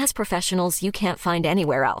 LinkedIn has professionals you can't find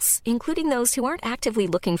anywhere else, including those who aren't actively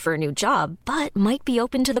looking for a new job, but might be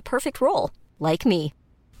open to the perfect role, like me.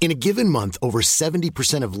 In a given month, over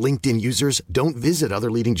 70% of LinkedIn users don't visit other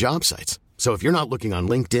leading job sites. So if you're not looking on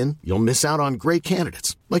LinkedIn, you'll miss out on great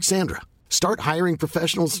candidates like Sandra. Start hiring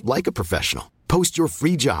professionals like a professional. Post your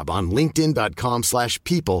free job on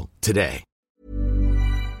linkedin.com/people today.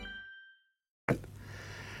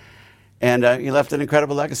 And he left an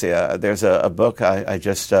incredible legacy. There's a book I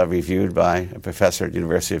just reviewed by a professor at the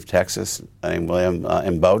University of Texas named William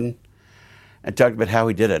M. Bowden, and talked about how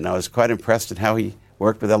he did it. And I was quite impressed at how he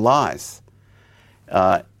worked with allies.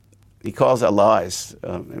 He calls allies,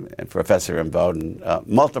 Professor M. Bowden,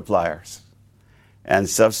 multipliers. And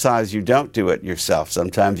sometimes you don't do it yourself.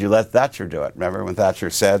 Sometimes you let Thatcher do it. Remember when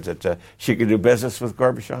Thatcher said that she could do business with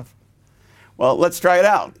Gorbachev? Well, let's try it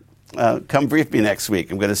out. Come brief me next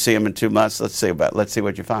week. I'm going to see him in 2 months. Let's see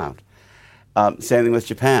what you found. Same thing with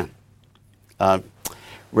Japan.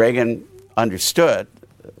 Reagan understood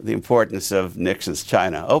the importance of Nixon's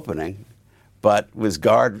China opening, but was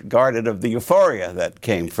guarded of the euphoria that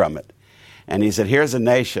came from it. And he said, here's a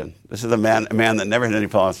nation. This is a man that never had any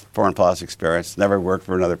foreign policy experience, never worked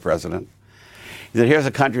for another president. He said, here's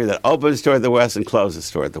a country that opens toward the West and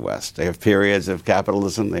closes toward the West. They have periods of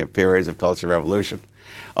capitalism. They have periods of cultural revolution,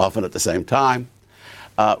 often at the same time.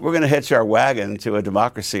 We're going to hitch our wagon to a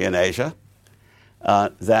democracy in Asia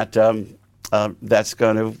that's going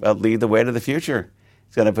to lead the way to the future.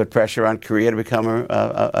 It's going to put pressure on Korea to become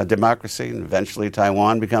a democracy, and eventually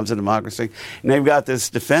Taiwan becomes a democracy. And they've got this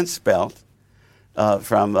defense belt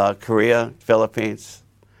from Korea, Philippines,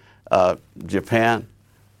 Japan,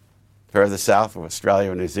 further south of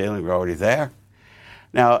Australia and New Zealand. We're already there.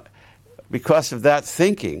 Now, because of that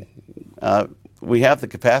thinking, we have the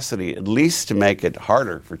capacity at least to make it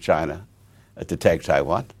harder for China to take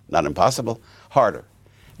Taiwan. Not impossible, harder.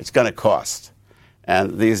 It's going to cost.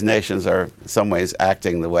 And these nations are in some ways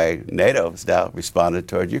acting the way NATO has now responded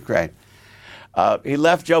toward Ukraine. He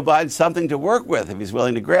left Joe Biden something to work with if he's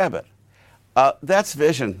willing to grab it. That's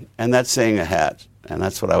vision, and that's seeing ahead. And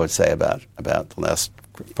that's what I would say about the last,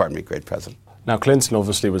 great president. Now, Clinton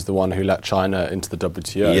obviously was the one who let China into the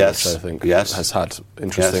WTO, yes, which I think yes, has had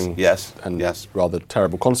interesting yes, rather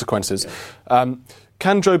terrible consequences. Yes.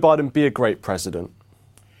 Can Joe Biden be a great president?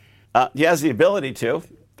 He has the ability to,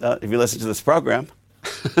 if you listen to this program.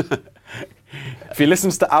 If he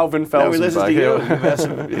listens to Alvin Felzenberg. No, he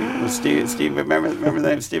listens to you. Steve, remember the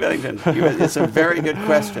name Steve Eddington? You had some very good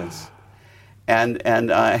questions.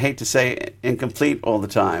 And I hate to say incomplete all the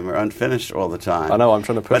time or unfinished all the time. I know, I'm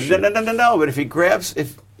trying to push you. No. But if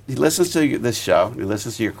he listens to this show, he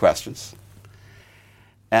listens to your questions,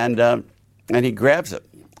 and he grabs it,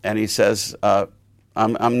 and he says,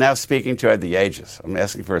 I'm now speaking to the ages. I'm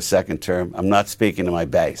asking for a second term. I'm not speaking to my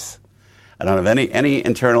base. I don't have any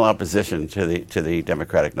internal opposition to the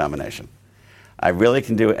Democratic nomination. I really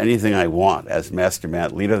can do anything I want as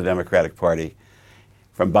mastermind, leader of the Democratic Party,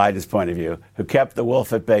 from Biden's point of view, who kept the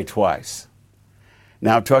wolf at bay twice.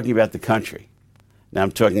 Now I'm talking about the country. Now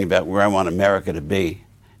I'm talking about where I want America to be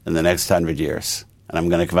in the next 100 years. And I'm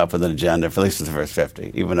going to come up with an agenda for at least the first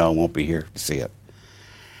 50, even though I won't be here to see it.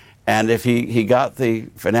 And if he got the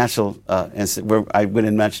financial, I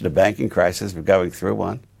wouldn't mention a banking crisis, we're going through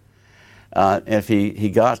one. If he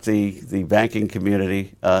got the banking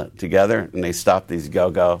community together and they stopped these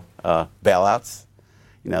go-go bailouts,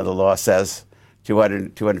 the law says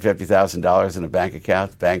 $250,000 in a bank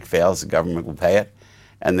account, the bank fails, the government will pay it,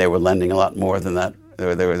 and they were lending a lot more than that.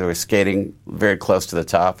 They were skating very close to the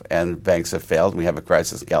top, and banks have failed. We have a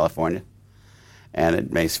crisis in California, and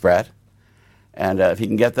it may spread. And if he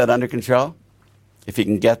can get that under control, if he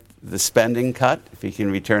can get the spending cut, if he can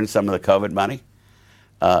return some of the COVID money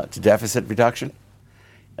to deficit reduction,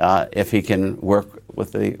 if he can work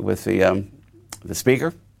with the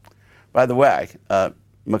speaker. By the way,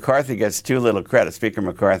 McCarthy gets too little credit. Speaker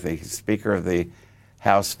McCarthy, he's Speaker of the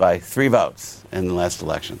House by 3 votes in the last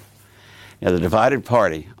election. The divided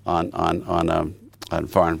party on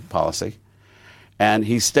foreign policy, and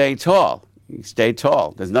he stayed tall.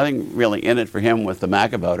 There's nothing really in it for him with the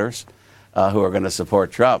MAGA voters who are going to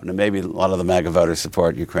support Trump, and maybe a lot of the MAGA voters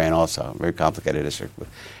support Ukraine also. Very complicated issue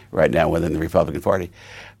right now within the Republican Party.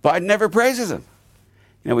 Biden never praises him.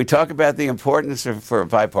 We talk about the importance for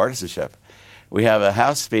bipartisanship. We have a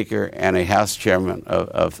House Speaker and a House Chairman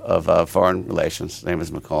of Foreign Relations. His name is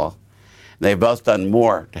McCall. They've both done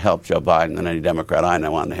more to help Joe Biden than any Democrat I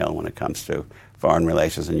know on the Hill when it comes to foreign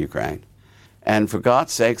relations in Ukraine. And for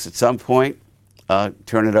God's sakes, at some point,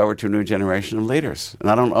 turn it over to a new generation of leaders. And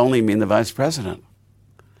I don't only mean the vice president.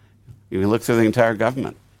 You can look through the entire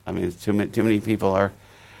government. I mean, too many people are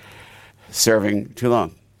serving too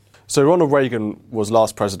long. So Ronald Reagan was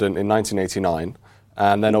last president in 1989.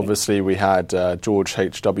 And then obviously we had George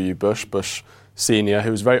H.W. Bush Sr.,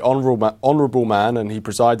 who was a very honourable man, and he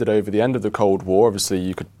presided over the end of the Cold War. Obviously,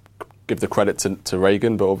 you could give the credit to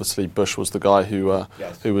Reagan, but obviously Bush was the guy who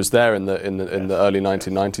was there in the early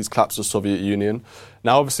 1990s, collapse of the Soviet Union.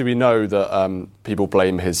 Now, obviously, we know that people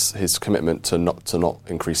blame his commitment to not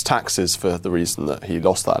increase taxes for the reason that he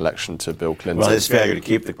lost that election to Bill Clinton. Well, his failure to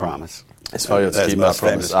keep the promise. His failure to keep that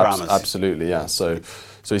promise. Absolutely, yeah.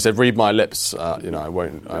 So he said, "Read my lips. I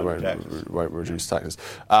won't reduce taxes.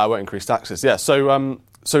 I won't increase taxes." Yeah. So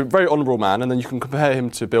very honourable man, and then you can compare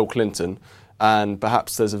him to Bill Clinton, and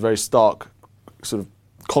perhaps there's a very stark sort of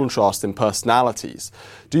contrast in personalities.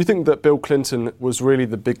 Do you think that Bill Clinton was really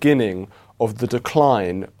the beginning of the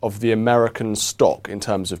decline of the American stock in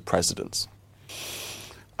terms of presidents?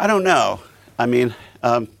 I don't know. I mean,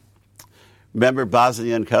 remember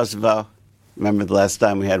Bosnia and Kosovo? Remember the last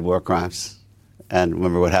time we had war crimes? And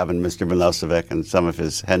remember what happened to Mr. Milosevic and some of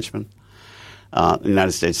his henchmen? The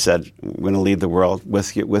United States said, we're going to lead the world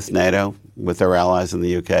with NATO, with our allies in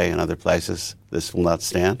the UK and other places. This will not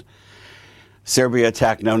stand. Serbia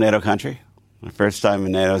attacked no NATO country. The first time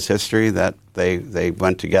in NATO's history that they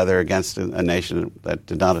went together against a nation that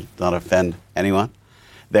did not offend anyone.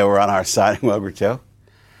 They were on our side in World War II.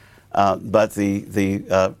 But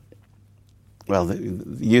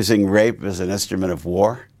using rape as an instrument of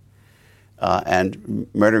war, and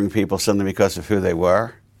murdering people simply because of who they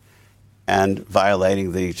were, and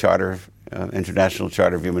violating the International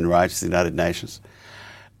Charter of Human Rights of the United Nations.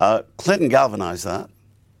 Clinton galvanized that.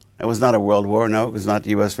 It was not a world war, no. It was not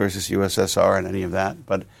U.S. versus USSR and any of that.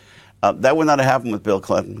 But that would not have happened with Bill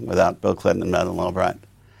Clinton, without Bill Clinton and Madeleine Albright.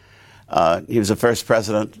 He was the first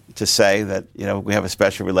president to say that, we have a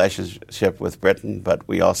special relationship with Britain, but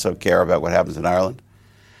we also care about what happens in Ireland.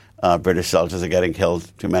 British soldiers are getting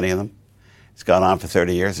killed, too many of them. It's gone on for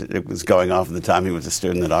 30 years. It was going on from the time he was a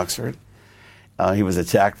student at Oxford. He was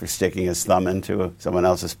attacked for sticking his thumb into someone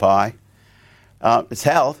else's pie. It's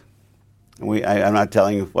held. I'm not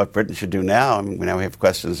telling you what Britain should do now. I mean, now we have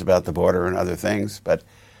questions about the border and other things, but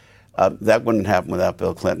that wouldn't happen without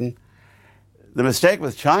Bill Clinton. The mistake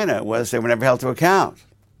with China was they were never held to account.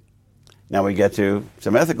 Now we get to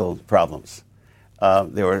some ethical problems.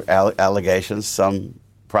 There were allegations, some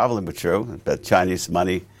probably true, that Chinese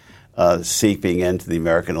money seeping into the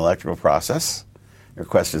American electoral process. There are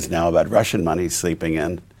questions now about Russian money seeping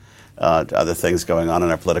in to other things going on in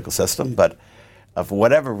our political system. But for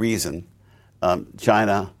whatever reason,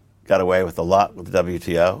 China got away with a lot with the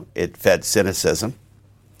WTO. It fed cynicism.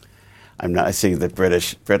 I see that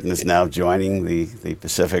Britain is now joining the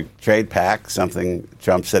Pacific Trade Pact, something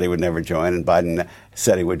Trump said he would never join, and Biden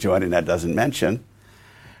said he would join, and that doesn't mention.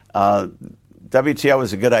 WTO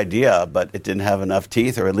was a good idea, but it didn't have enough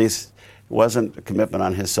teeth, or at least it wasn't a commitment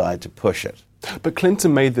on his side to push it. But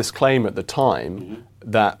Clinton made this claim at the time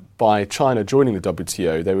that by China joining the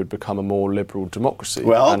WTO, they would become a more liberal democracy.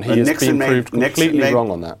 Well, and he has been proved completely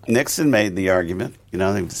wrong on that. Nixon made the argument. He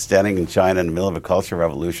was standing in China in the middle of a cultural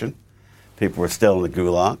revolution. People were still in the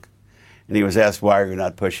gulag. And he was asked, why are you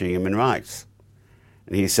not pushing human rights?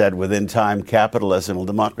 And he said, within time, capitalism will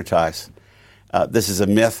democratize. This is a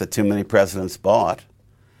myth that too many presidents bought.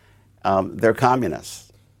 They're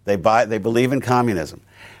communists. They believe in communism.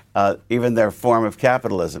 Even their form of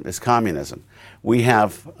capitalism is communism. We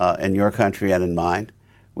have, in your country and in mine,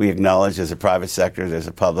 we acknowledge there's a private sector, there's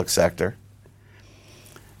a public sector,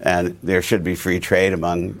 and there should be free trade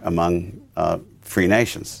among free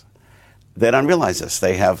nations. They don't realize this.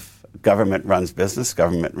 They have government runs business,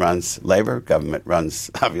 government runs labor, government runs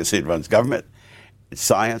government. It's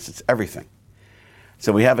science, it's everything.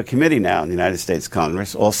 So we have a committee now in the United States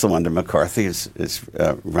Congress, also under McCarthy, is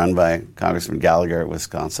run by Congressman Gallagher of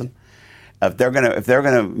Wisconsin. if they're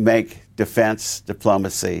going to make defense,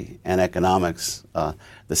 diplomacy, and economics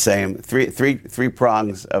the same three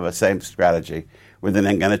prongs of a same strategy, we're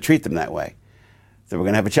then going to treat them that way. So we're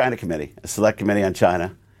going to have a China committee, a select committee on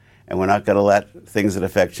China, and we're not going to let things that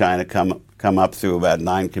affect China come up through about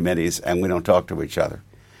 9 committees, and we don't talk to each other.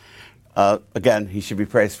 Again, he should be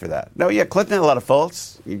praised for that. No, yeah, Clinton had a lot of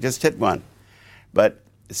faults. You just hit one, but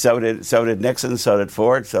so did Nixon, so did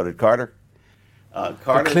Ford, so did Carter.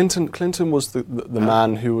 But Clinton was the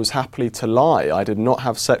man who was happily to lie. I did not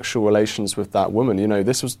have sexual relations with that woman. You know,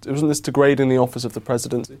 wasn't this degrading the office of the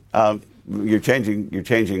presidency? You're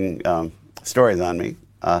changing stories on me.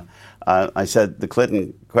 I said the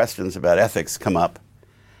Clinton questions about ethics come up,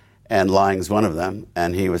 and lying is one of them.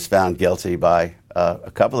 And he was found guilty by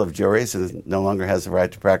a couple of juries, and no longer has the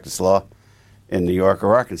right to practice law in New York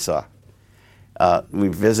or Arkansas. We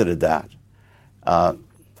visited that.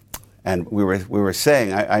 And we were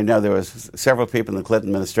saying, I know there was several people in the Clinton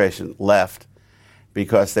administration left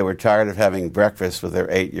because they were tired of having breakfast with their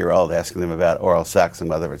 8-year-old, asking them about oral sex and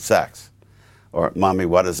whether it's sex. Or, Mommy,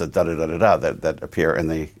 what is it, da-da-da-da-da, that appear in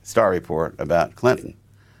the Starr report about Clinton.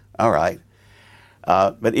 All right.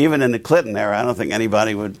 But even in the Clinton era, I don't think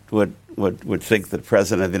anybody would think that the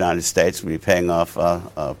President of the United States would be paying off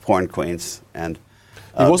porn queens. And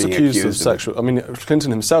he was accused of sexual... I mean, Clinton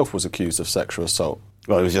himself was accused of sexual assault.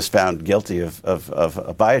 Well, he was just found guilty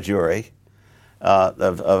by a jury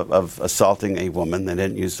of assaulting a woman. They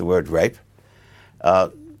didn't use the word rape.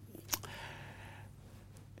 What's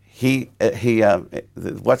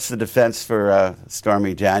the defense for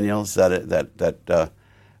Stormy Daniels? That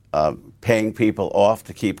paying people off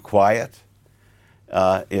to keep quiet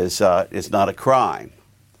is not a crime.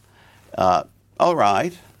 All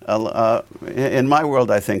right. In my world,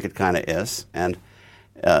 I think it kind of is. And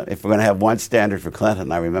if we're going to have one standard for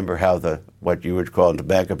Clinton, I remember how what you would call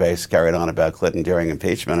tobacco base carried on about Clinton during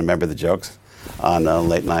impeachment. I remember the jokes on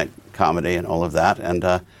late night comedy and all of that. And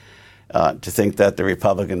to think that the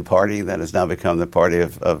Republican Party, that has now become the party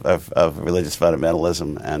of religious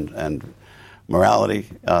fundamentalism and morality,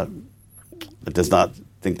 does not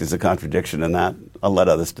think there's a contradiction in that. I'll let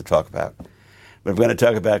others to talk about. But if we're going to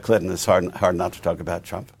talk about Clinton, it's hard not to talk about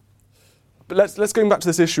Trump. But let's go back to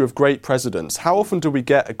this issue of great presidents. How often do we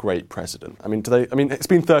get a great president? I mean, it's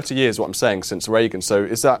been 30 years, what I'm saying, since Reagan. So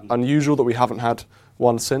is that unusual that we haven't had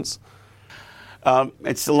one since?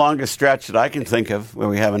 It's the longest stretch that I can think of where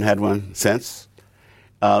we haven't had one since.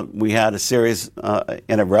 We had a series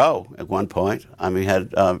in a row at one point. I mean, we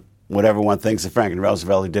had whatever one thinks of Franklin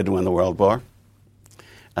Roosevelt, he did win the World War.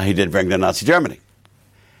 He did bring down Nazi Germany.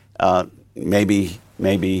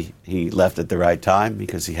 Maybe he left at the right time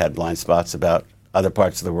because he had blind spots about other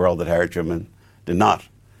parts of the world that Harry Truman did not.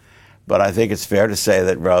 But I think it's fair to say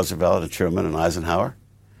that Roosevelt and Truman and Eisenhower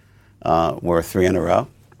were 3 in a row.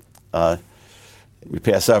 We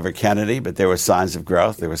pass over Kennedy, but there were signs of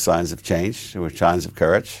growth. There were signs of change. There were signs of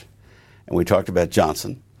courage. And we talked about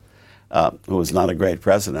Johnson, who was not a great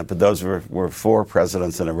president, but those were 4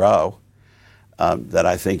 presidents in a row that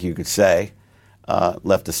I think you could say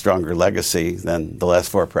left a stronger legacy than the last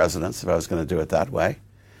 4 presidents, if I was going to do it that way.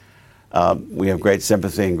 We have great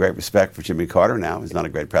sympathy and great respect for Jimmy Carter now. He's not a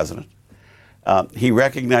great president. He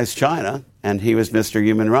recognized China, and he was Mr.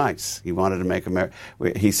 Human Rights. He wanted to make America...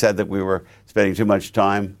 He said that we were spending too much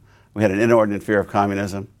time. We had an inordinate fear of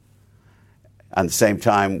communism. At the same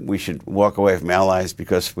time, we should walk away from allies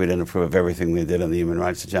because we didn't approve of everything they did on the human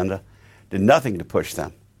rights agenda. Did nothing to push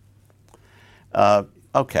them.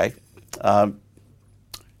 Okay.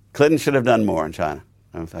 Clinton should have done more in China.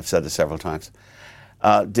 I've said this several times.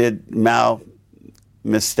 Did Mao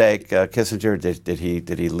mistake Kissinger? Did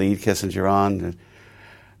he lead Kissinger on?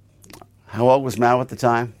 How old was Mao at the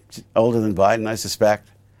time? Older than Biden, I suspect.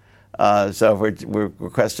 So if we're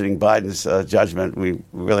questioning Biden's judgment, we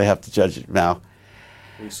really have to judge Mao.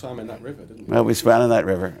 We swam in that river, didn't we? Well, we swam in that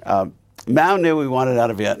river. Mao knew we wanted out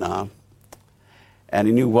of Vietnam, and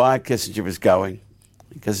he knew why Kissinger was going.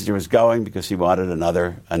 Kissinger was going because he wanted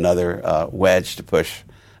another wedge to push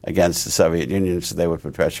against the Soviet Union so they would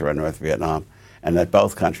put pressure on North Vietnam, and that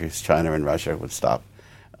both countries, China and Russia, would stop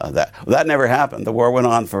that. Well, that never happened. The war went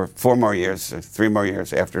on for 4 more years, or 3 more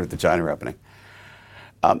years after the China opening.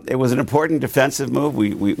 It was an important defensive move.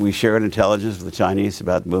 We shared intelligence with the Chinese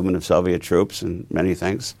about the movement of Soviet troops and many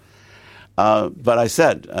things. But I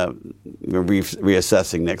said, we're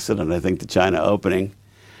reassessing Nixon, and I think the China opening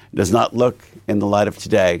does not look, in the light of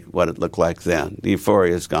today, what it looked like then. The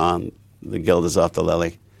euphoria is gone. The gild is off the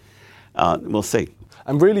lily. We'll see.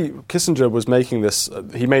 And really, Kissinger was making this,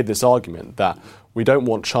 he made this argument that we don't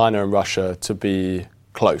want China and Russia to be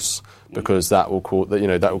close, because that will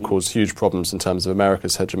cause huge problems in terms of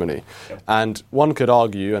America's hegemony. And one could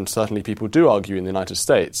argue, and certainly people do argue in the United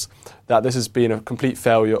States, that this has been a complete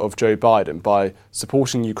failure of Joe Biden. By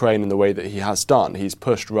supporting Ukraine in the way that he has done, he's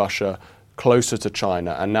pushed Russia closer to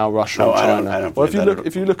China, and now Russia and China. Well,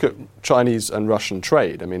 if you look at Chinese and Russian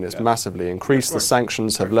trade, I mean, it's massively increased. The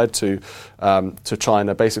sanctions have led to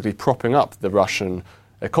China basically propping up the Russian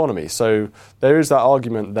economy. So there is that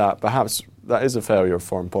argument that perhaps that is a failure of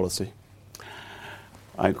foreign policy.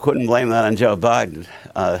 I couldn't blame that on Joe Biden.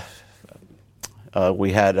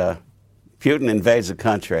 We had Putin invades a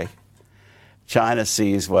country. China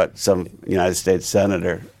sees what some United States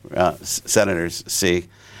senators see.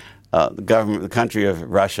 The country of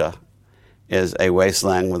Russia is a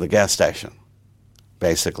wasteland with a gas station,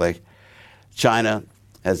 basically. China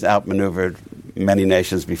has outmaneuvered many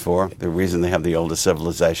nations before. The reason they have the oldest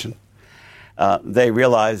civilization. They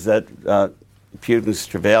realize that Putin's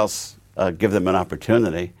travails give them an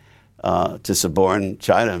opportunity to suborn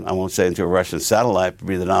China, I won't say into a Russian satellite, but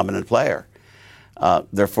be the dominant player.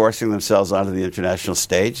 They're forcing themselves onto the international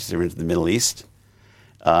stage. They're into the Middle East.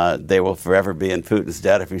 They will forever be in Putin's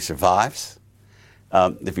debt if he survives.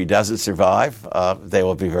 If he doesn't survive, they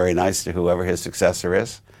will be very nice to whoever his successor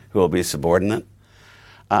is, who will be subordinate.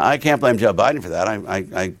 I can't blame Joe Biden for that.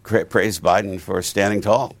 I praise Biden for standing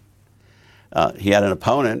tall. He had an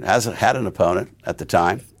opponent, had an opponent at the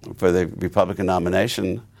time for the Republican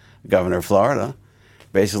nomination, governor of Florida,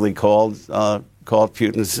 basically called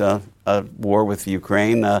Putin's war with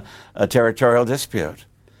Ukraine a territorial dispute.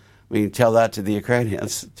 We can tell that to the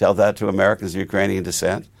Ukrainians, tell that to Americans of Ukrainian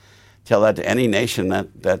descent, tell that to any nation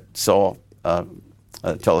that saw a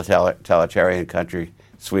totalitarian country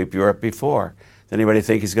sweep Europe before. Does anybody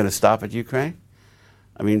think he's going to stop at Ukraine?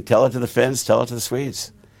 I mean, tell it to the Finns, tell it to the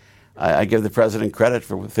Swedes. I give the president credit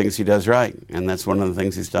for things he does right, and that's one of the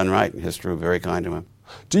things he's done right. History was very kind to him.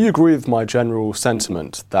 Do you agree with my general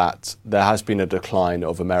sentiment that there has been a decline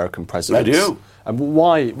of American presidents? I do. And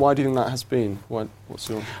why do you think that has been? What's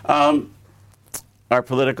your... Our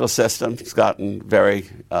political system has gotten very...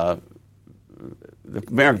 the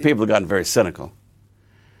American people have gotten very cynical.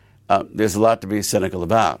 There's a lot to be cynical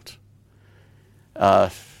about.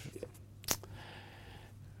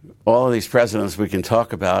 All of these presidents we can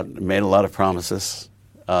talk about made a lot of promises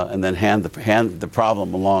and then hand the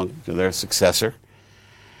problem along to their successor.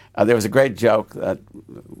 There was a great joke that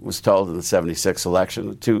was told in the 76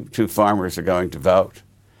 election. Two farmers are going to vote,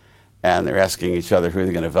 and they're asking each other who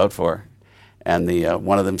they're going to vote for. And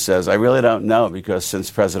one of them says, "I really don't know, because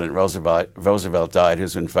since President Roosevelt died,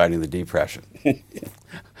 who's been fighting the Depression?"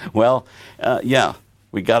 Well,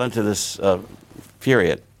 we got into this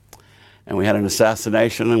period. And we had an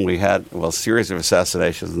assassination, and we had, a series of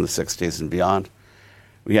assassinations in the 60s and beyond.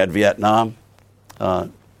 We had Vietnam.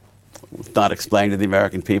 Not explained to the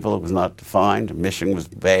American people. It was not defined. The mission was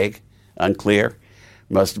vague, unclear.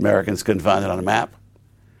 Most Americans couldn't find it on a map.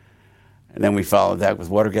 And then we followed that with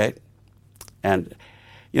Watergate. And,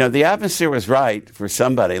 the atmosphere was right for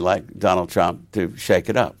somebody like Donald Trump to shake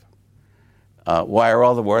it up. Why are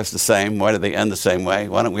all the wars the same? Why do they end the same way?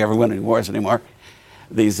 Why don't we ever win any wars anymore?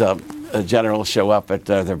 These generals show up at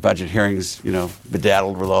their budget hearings,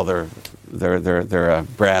 bedaddled with all their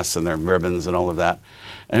brass and their ribbons and all of that.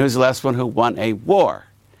 And who's the last one who won a war?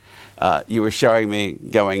 You were showing me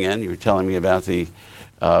going in. You were telling me about the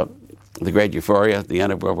great euphoria at the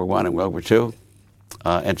end of World War I and World War II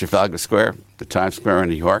at Trafalgar Square, the Times Square in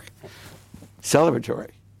New York.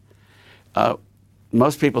 Celebratory.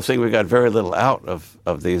 Most people think we got very little out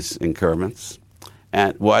of these incursions.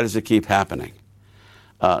 And why does it keep happening?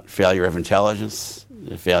 Failure of intelligence,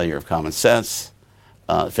 failure of common sense,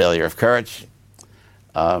 failure of courage,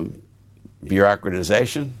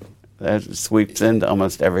 bureaucratization that sweeps into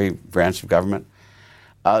almost every branch of government.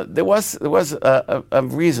 There was a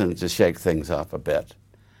reason to shake things up a bit,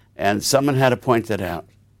 and someone had to point that out.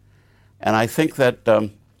 And I think that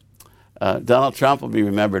Donald Trump will be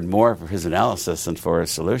remembered more for his analysis than for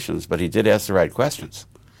his solutions, but he did ask the right questions.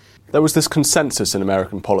 There was this consensus in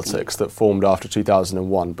American politics that formed after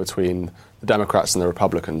 2001 between the Democrats and the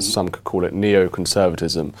Republicans. Some could call it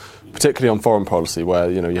neoconservatism, particularly on foreign policy, where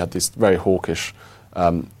you had this very hawkish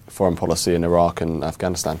foreign policy in Iraq and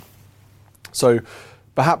Afghanistan. So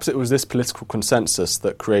perhaps it was this political consensus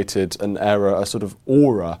that created an era, a sort of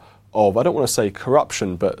aura of, I don't want to say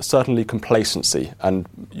corruption, but certainly complacency. And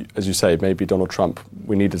as you say, maybe Donald Trump,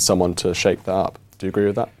 we needed someone to shake that up. Do you agree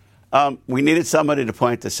with that? We needed somebody to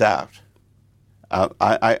point this out.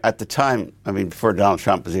 At the time, before Donald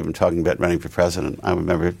Trump was even talking about running for president, I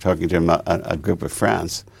remember talking to him, a group of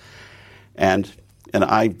friends, and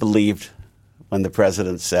I believed when the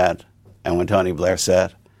president said, and when Tony Blair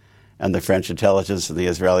said, and the French intelligence, and the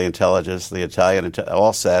Israeli intelligence, the Italian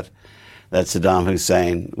all said that Saddam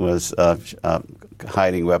Hussein was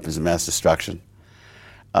hiding weapons of mass destruction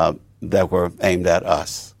that were aimed at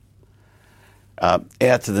us.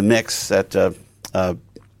 Add to the mix that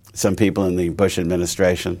some people in the Bush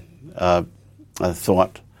administration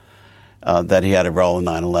thought that he had a role in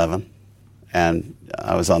 9/11, and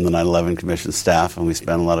I was on the 9/11 Commission staff, and we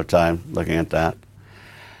spent a lot of time looking at that.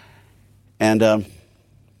 And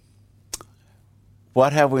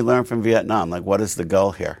what have we learned from Vietnam? Like, what is the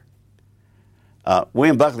goal here?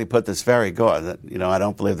 William Buckley put this very good, that, I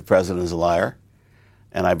don't believe the president is a liar,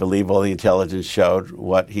 and I believe all the intelligence showed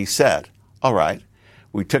what he said. All right,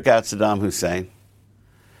 we took out Saddam Hussein,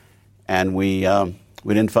 and we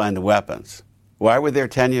didn't find the weapons. Why were there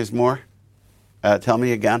 10 years more? Tell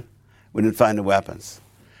me again. We didn't find the weapons.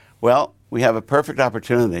 Well, we have a perfect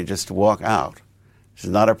opportunity just to walk out. This is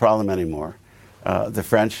not a problem anymore. The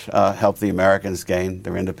French helped the Americans gain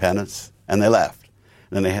their independence, and they left.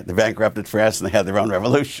 And then they bankrupted France, and they had their own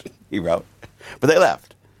revolution, he wrote. But they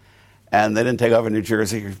left. And they didn't take over New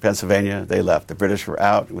Jersey or Pennsylvania. They left. The British were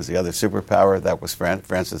out. It was the other superpower. That was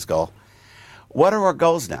France's goal. What are our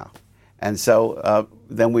goals now? And so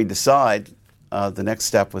then we decide the next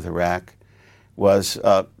step with Iraq was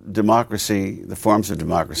democracy, the forms of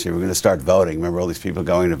democracy. We're going to start voting. Remember all these people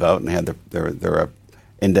going to vote, and they had their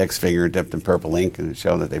index finger dipped in purple ink and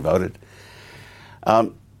showing that they voted.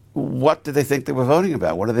 What did they think they were voting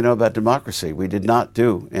about? What do they know about democracy? We did not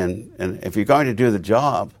do. And if you're going to do the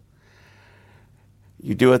job,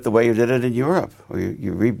 you do it the way you did it in Europe, where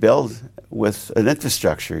you rebuild with an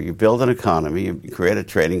infrastructure. You build an economy. You create a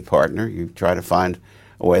trading partner. You try to find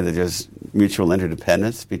a way that there's mutual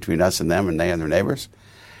interdependence between us and them and they and their neighbors.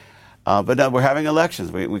 But no, we're having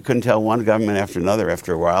elections. We couldn't tell one government after another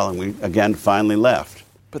after a while, and we, again, finally left.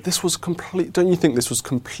 But this was complete, don't you think this was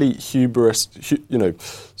complete hubris,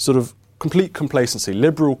 sort of complete complacency,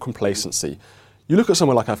 liberal complacency? You look at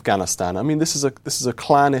somewhere like Afghanistan. I mean, this is a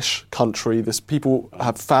clannish country. People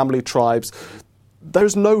have family tribes.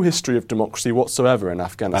 There's no history of democracy whatsoever in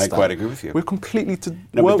Afghanistan. I quite agree with you. We're completely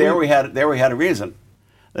but there we had a reason.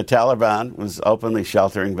 The Taliban was openly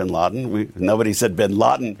sheltering bin Laden. Nobody said bin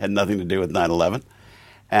Laden had nothing to do with 9/11,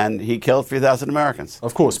 and he killed 3,000 Americans.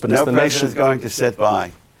 Of course, but no the president nation is going to sit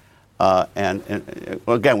by. And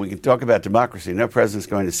well, again, we can talk about democracy. No president is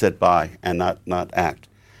going to sit by and not act.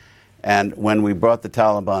 And when we brought the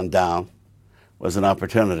Taliban down, was an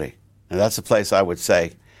opportunity. And that's a place I would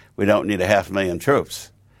say we don't need 500,000 troops.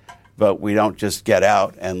 But we don't just get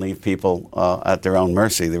out and leave people at their own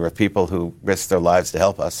mercy. There were people who risked their lives to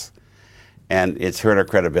help us. And it's hurt our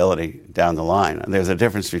credibility down the line. And there's a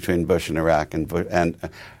difference between Bush and Iraq, and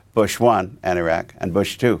Bush 1 and Iraq, and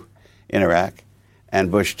Bush 2 in Iraq, and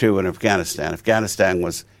Bush 2 in Afghanistan. Afghanistan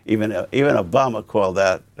was, even Obama called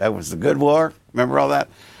that was the good war. Remember all that?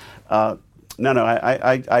 I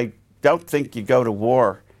don't think you go to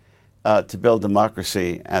war to build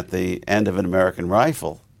democracy at the end of an American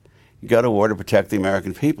rifle. You go to war to protect the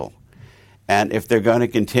American people. And if they're going to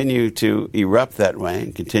continue to erupt that way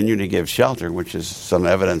and continue to give shelter, which is some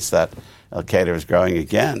evidence that al-Qaeda is growing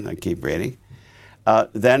again, I keep reading,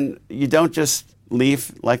 then you don't just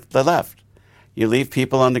leave like the left. You leave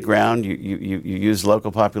people on the ground. You use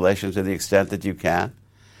local populations to the extent that you can.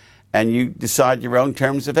 And you decide your own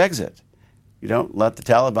terms of exit. You don't let the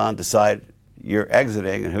Taliban decide you're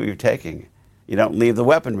exiting and who you're taking. You don't leave the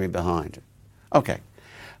weaponry behind. Okay.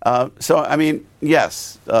 So, I mean,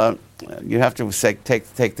 yes, you have to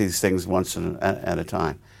take these things once at a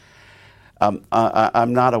time.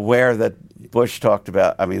 I'm not aware that Bush talked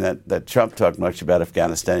about, that Trump talked much about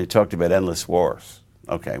Afghanistan. He talked about endless wars.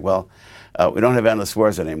 Okay, well, we don't have endless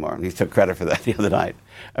wars anymore. And he took credit for that the other night.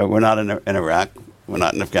 We're not in Iraq. We're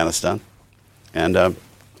not in Afghanistan. And,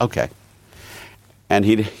 okay. And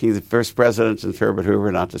he's the first president since Herbert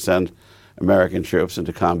Hoover not to send American troops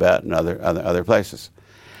into combat in other places.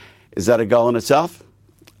 Is that a goal in itself?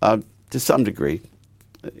 To some degree.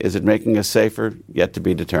 Is it making us safer? Yet to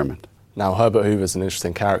be determined. Now, Herbert Hoover's an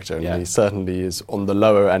interesting character, and he certainly is on the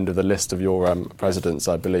lower end of the list of your presidents,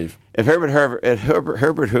 I believe. If Herbert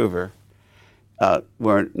Hoover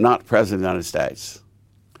were not president of the United States,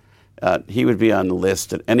 he would be on the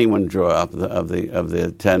list that anyone draw up of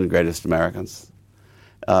the 10 greatest Americans.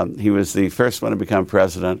 He was the first one to become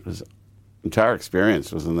president. His entire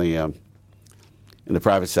experience was in the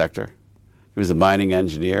private sector. He was a mining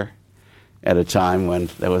engineer at a time when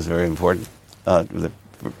that was very important. The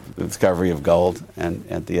discovery of gold, and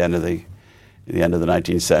at the end of the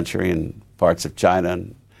 19th century in parts of China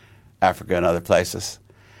and Africa and other places.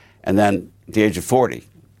 And then at the age of 40,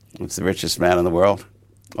 he was the richest man in the world,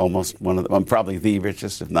 almost one of them, probably the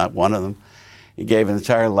richest, if not one of them. He gave an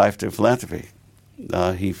entire life to philanthropy.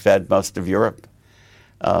 He fed most of Europe.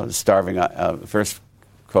 Starving. The first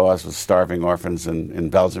cause was starving orphans in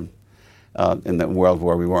Belgium. In the World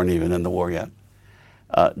War, we weren't even in the war yet.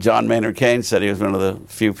 John Maynard Keynes said he was one of the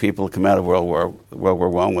few people to come out of World War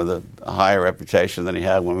I with a higher reputation than he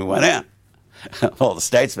had when we went in. All the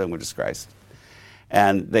statesmen were disgraced.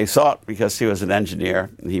 And they thought, because he was an engineer,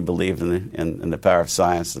 and he believed in the power of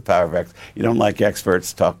science, the power of you don't like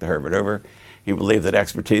experts, talk to Herbert Hoover. He believed that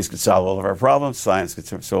expertise could solve all of our problems, science could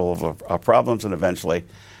solve all of our problems, and eventually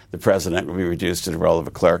the president would be reduced to the role of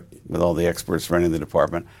a clerk with all the experts running the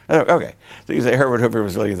department. Okay, so you say Herbert Hoover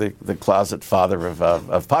was really the closet father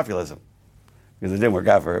of populism, because it didn't work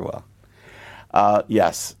out very well.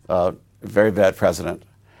 Yes, very bad president.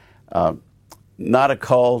 Not a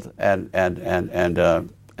cold and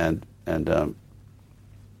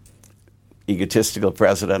egotistical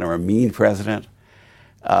president or a mean president.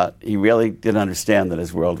 He really didn't understand that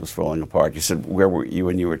his world was falling apart. You said, where were you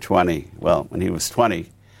when you were 20? Well, when he was 20,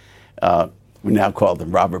 we now call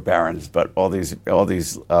them robber barons, but all these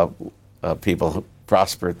people who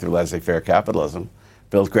prospered through laissez-faire capitalism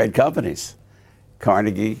built great companies.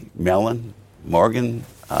 Carnegie, Mellon, Morgan,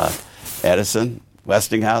 Edison,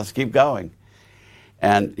 Westinghouse, keep going.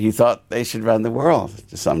 And he thought they should run the world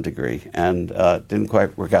to some degree, and didn't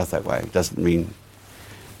quite work out that way. It doesn't mean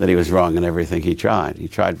that he was wrong in everything he tried. He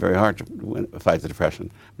tried very hard to fight the Depression.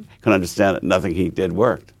 Couldn't understand that nothing he did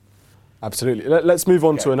worked. Absolutely. Let's move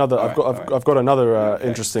on to another. I've got another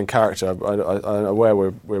interesting character. I'm aware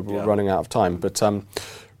we're running out of time, but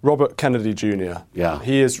Robert Kennedy Jr. Yeah.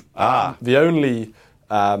 He is the only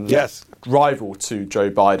rival to Joe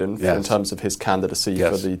Biden in terms of his candidacy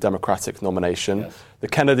for the Democratic nomination. Yes. The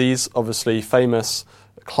Kennedys, obviously famous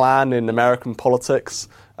clan in American politics.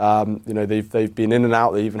 They've been in and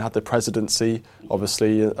out. They even had the presidency,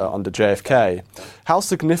 obviously, under JFK. How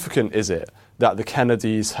significant is it that the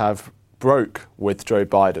Kennedys have broke with Joe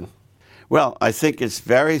Biden? Well, I think it's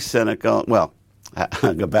very cynical. Well,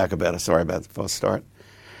 I'll go back a bit. Sorry about the false start.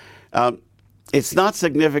 It's not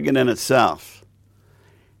significant in itself.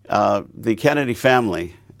 The Kennedy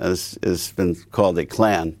family has been called a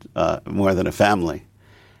clan more than a family,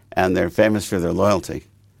 and they're famous for their loyalty.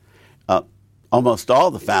 Almost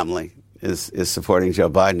all the family is supporting Joe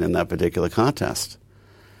Biden in that particular contest.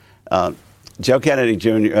 Robert Kennedy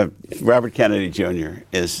Jr.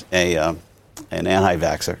 is an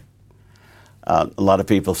anti-vaxxer. A lot of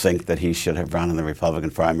people think that he should have run in the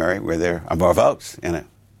Republican primary, where there are more votes in it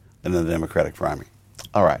than in the Democratic primary.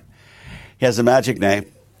 All right. He has a magic name.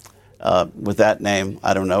 With that name,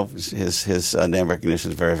 I don't know, his name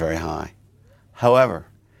recognition is very, very high. However,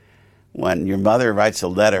 when your mother writes a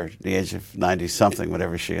letter at the age of 90-something,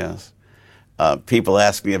 whatever she is, people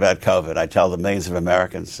ask me about COVID. I tell them millions of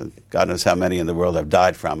Americans, and God knows how many in the world have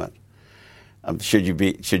died from it. Should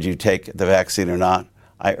you take the vaccine or not?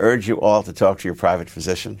 I urge you all to talk to your private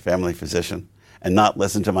physician, family physician, and not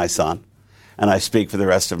listen to my son. And I speak for the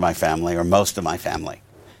rest of my family, or most of my family.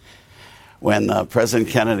 When President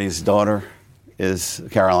Kennedy's daughter,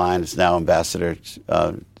 Caroline, is now ambassador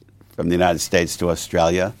from the United States to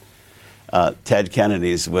Australia. Ted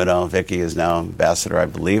Kennedy's widow, Vicky, is now ambassador, I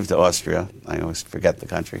believe, to Austria. I always forget the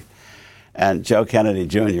country. And Joe Kennedy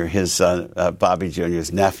Jr., his son, Bobby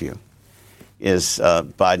Jr.'s nephew, is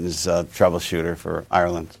Biden's troubleshooter for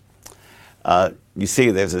Ireland. You see,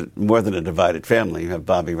 there's more than a divided family. You have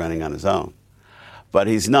Bobby running on his own. But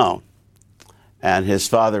he's known. And his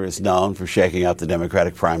father is known for shaking up the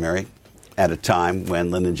Democratic primary at a time when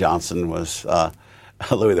Lyndon Johnson was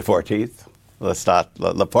Louis XIV.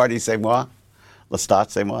 Le parti, c'est moi. L'estat,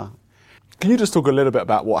 c'est moi. Can you just talk a little bit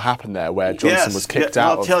about what happened there, where Johnson was kicked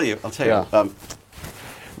out? I'll tell you.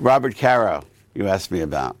 Robert Caro, you asked me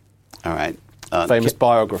about. All right. Famous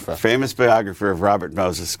biographer. Famous biographer of Robert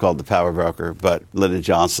Moses, called The Power Broker, but Lyndon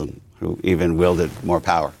Johnson, who even wielded more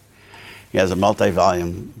power. He has a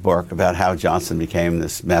multi-volume book about how Johnson became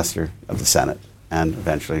this master of the Senate and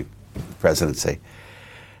eventually the presidency.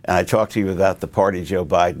 And I talked to you about the party Joe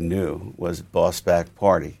Biden knew was boss-back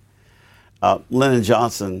party. Lyndon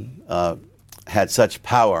Johnson had such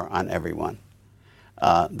power on everyone.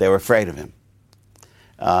 They were afraid of him.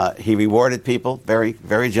 He rewarded people very,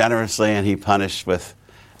 very generously, and he punished with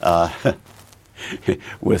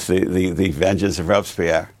with the vengeance of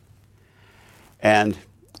Robespierre. And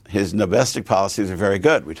his domestic policies are very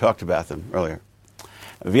good. We talked about them earlier.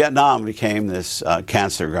 Vietnam became this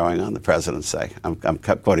cancer growing on the presidency. I'm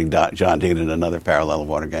quoting John Dean in another parallel of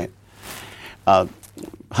Watergate.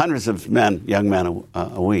 hundreds of young men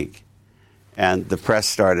a week. And the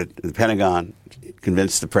Pentagon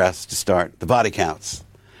convinced the press to start the body counts.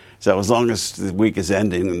 So as long as the week is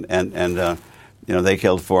ending and they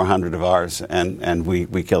killed 400 of ours and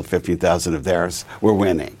we killed 15,000 of theirs, we're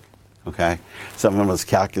winning. Okay? Someone was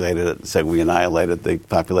calculated it and said we annihilated the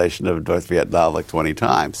population of North Vietnam like 20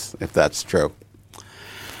 times, if that's true.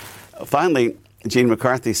 Finally, Gene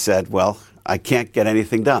McCarthy said, well, I can't get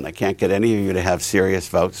anything done. I can't get any of you to have serious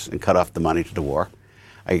votes and cut off the money to the war.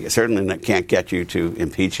 I certainly can't get you to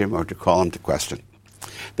impeach him or to call him to question.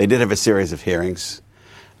 They did have a series of hearings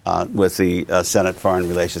with the Senate Foreign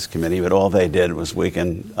Relations Committee, but all they did was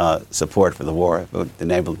weaken support for the war. It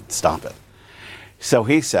enabled them to stop it. So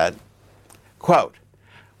he said, quote,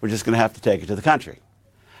 we're just going to have to take it to the country.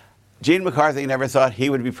 Gene McCarthy never thought he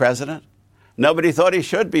would be president. Nobody thought he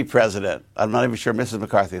should be president. I'm not even sure Mrs.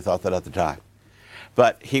 McCarthy thought that at the time.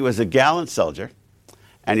 But he was a gallant soldier.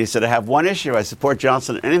 And he said, I have one issue. I support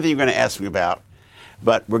Johnson in anything you're going to ask me about,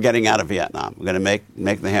 but we're getting out of Vietnam. We're going to make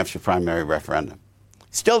the New Hampshire primary referendum.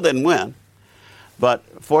 Still didn't win, but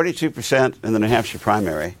 42% in the New Hampshire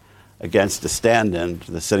primary against a stand-in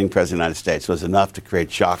to the sitting president of the United States was enough to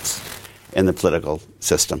create shocks in the political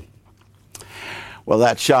system. Well,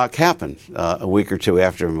 that shock happened a week or two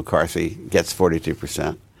after McCarthy gets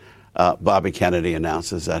 42%. Bobby Kennedy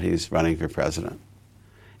announces that he's running for president.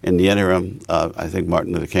 In the interim, I think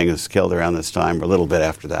Martin Luther King was killed around this time, or a little bit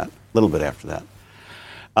after that.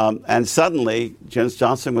 And suddenly, Jens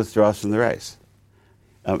Johnson withdraws from the race.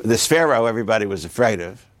 This pharaoh everybody was afraid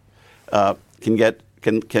of can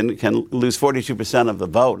lose 42% of the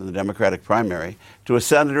vote in the Democratic primary to a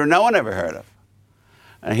senator no one ever heard of.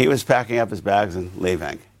 And he was packing up his bags and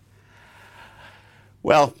leaving.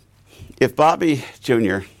 Well, if Bobby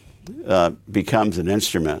Jr. Becomes an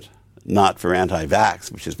instrument not for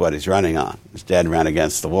anti-vax, which is what he's running on. His dad ran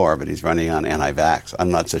against the war, but he's running on anti-vax. I'm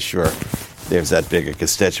not so sure there's that big a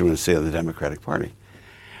constituency of the Democratic Party.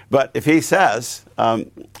 But if he says,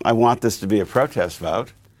 I want this to be a protest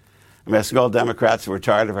vote, I'm asking all Democrats who are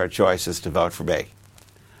tired of our choices to vote for me.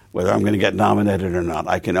 Whether I'm going to get nominated or not,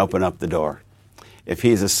 I can open up the door. If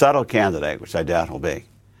he's a subtle candidate, which I doubt he'll be,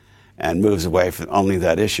 and moves away from only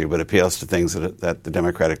that issue, but appeals to things that the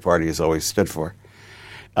Democratic Party has always stood for,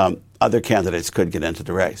 other candidates could get into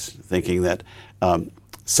the race, thinking that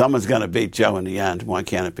someone's going to beat Joe in the end. Why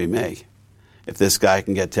can't it be me? If this guy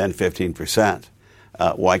can get 10, 15%,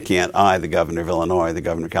 why can't I, the governor of Illinois, the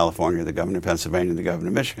governor of California, the governor of Pennsylvania, the governor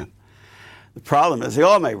of Michigan? The problem is they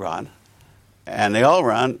all may run, and they all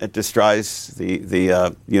run. It destroys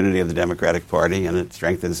the unity of the Democratic Party, and it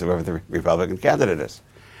strengthens whoever the Republican candidate is.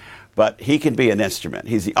 But he can be an instrument.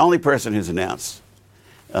 He's the only person who's announced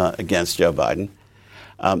against Joe Biden.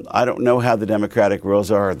 I don't know how the Democratic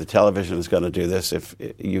rules are, or the television is going to do this.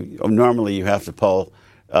 Normally you have to poll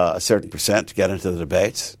a certain percent to get into the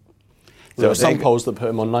debates. There are some polls that put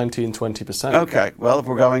him on 19, 20%. Okay. Well, if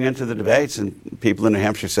we're going into the debates and people in New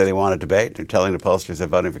Hampshire say they want to debate, they're telling the pollsters they're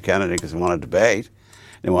voting for Kennedy because they want to debate.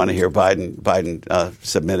 They want to hear Biden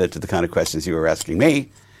submit it to the kind of questions you were asking me.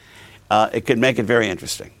 It could make it very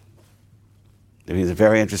interesting. He's a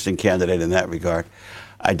very interesting candidate in that regard.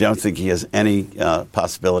 I don't think he has any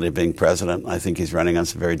possibility of being president. I think he's running on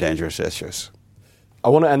some very dangerous issues. I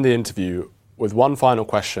want to end the interview with one final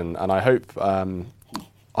question, and I hope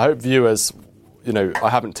viewers, I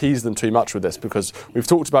haven't teased them too much with this because we've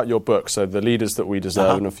talked about your book, so the leaders that we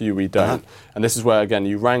deserve and a few we don't. And this is where, again,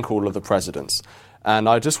 you rank all of the presidents. And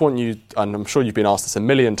I just want you, and I'm sure you've been asked this a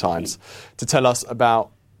million times, to tell us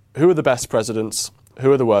about who are the best presidents,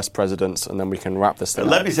 who are the worst presidents, and then we can wrap this thing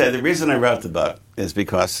up. Let me say, the reason I wrote the book is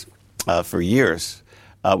because for years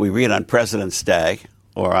we read on President's Day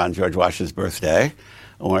or on George Washington's birthday,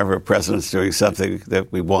 or whenever a president's doing something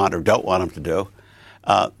that we want or don't want him to do,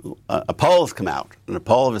 a poll has come out, and a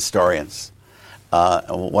poll of historians,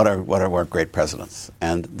 what are great presidents?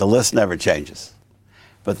 And the list never changes.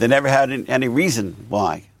 But they never had any reason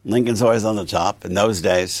why. Lincoln's always on the top. In those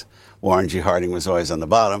days, Warren G. Harding was always on the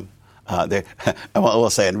bottom. I will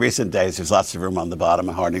say in recent days, there's lots of room on the bottom,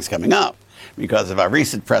 and Harding's coming up because of our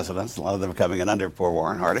recent presidents. A lot of them are coming in under poor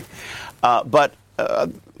Warren Harding. But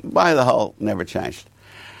by the whole, never changed.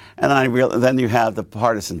 And then you have the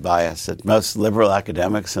partisan bias that most liberal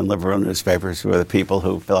academics and liberal newspapers, who are the people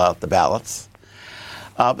who fill out the ballots,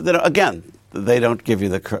 but then, again, they don't give you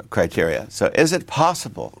the criteria. So is it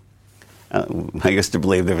possible? I used to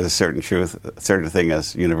believe there was a certain thing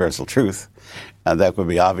as universal truth. That would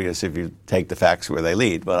be obvious if you take the facts where they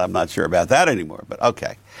lead, but I'm not sure about that anymore. But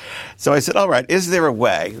okay. So I said, all right, is there a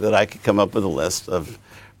way that I could come up with a list of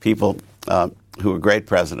people who are great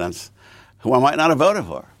presidents, who I might not have voted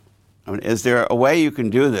for. I mean, is there a way you can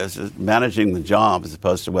do this, managing the job, as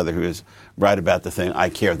opposed to whether he was right about the thing I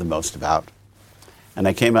care the most about? And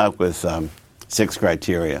I came out with 6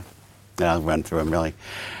 criteria. And I'll run through them, really.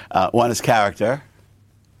 One is character.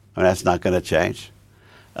 I mean, that's not going to change.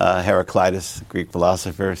 Heraclitus, the Greek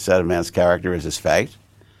philosopher, said a man's character is his fate.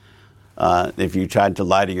 If you tried to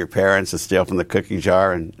lie to your parents and steal from the cookie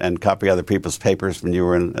jar and copy other people's papers when you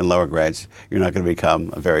were in lower grades, you're not going to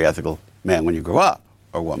become a very ethical man when you grow up,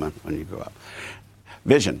 or woman when you grow up.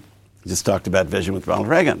 Vision. Just talked about vision with Ronald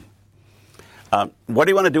Reagan. What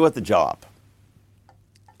do you want to do with the job?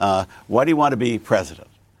 Why do you want to be president?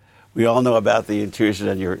 We all know about the intrusion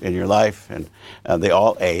in your life, and they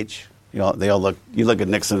all age. You look at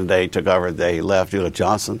Nixon the day he took over, the day he left. You look at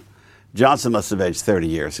Johnson. Johnson must have aged 30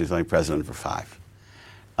 years. He was only president for 5.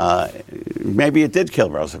 Maybe it did kill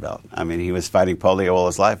Roosevelt. I mean, he was fighting polio all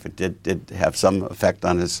his life. It did have some effect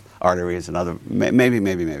on his arteries and other.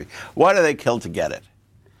 Maybe. Why do they kill to get it?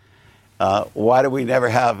 Why do we never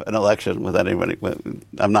have an election with anybody?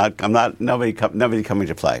 Nobody coming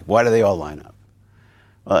to play. Why do they all line up?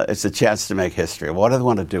 It's a chance to make history. What do they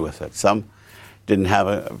want to do with it? Some didn't have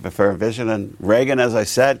a firm vision, and Reagan, as I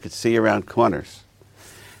said, could see around corners.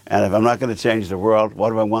 And if I'm not going to change the world, why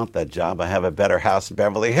do I want that job? I have a better house in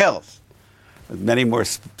Beverly Hills with many more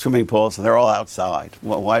swimming pools, and they're all outside.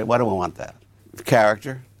 Why do I want that?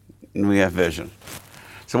 Character, and we have vision.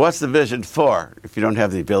 So what's the vision for if you don't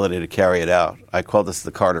have the ability to carry it out? I call this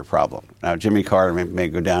the Carter problem. Now, Jimmy Carter may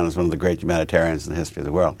go down as one of the great humanitarians in the history of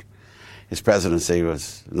the world. His presidency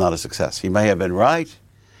was not a success. He may have been right.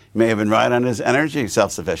 He may have been right on his energy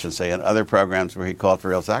self-sufficiency and other programs where he called for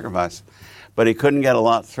real sacrifice. But he couldn't get a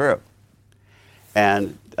lot through.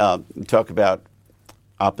 And talk about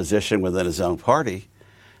opposition within his own party.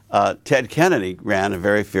 Ted Kennedy ran a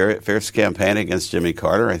very fierce campaign against Jimmy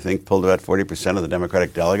Carter. I think pulled about 40% of the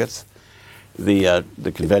Democratic delegates. The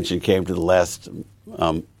convention came to the last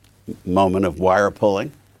moment of wire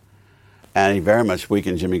pulling, and he very much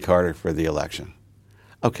weakened Jimmy Carter for the election.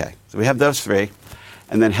 Okay, so we have those 3.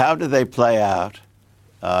 And then how do they play out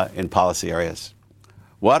in policy areas?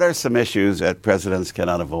 What are some issues that presidents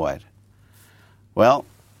cannot avoid? Well,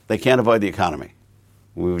 they can't avoid the economy.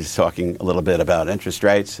 We were just talking a little bit about interest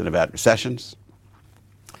rates and about recessions.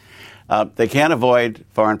 They can't avoid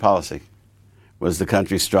foreign policy. Was the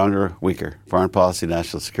country stronger, weaker? Foreign policy,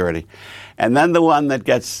 national security. And then the one that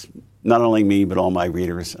gets not only me, but all my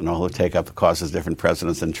readers and all who take up causes different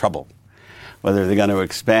presidents in trouble. Whether they're going to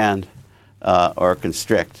expand or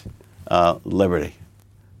constrict liberty.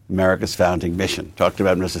 America's founding mission. Talked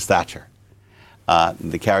about Mrs. Thatcher.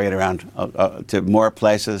 They carry it around to more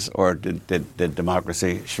places, or did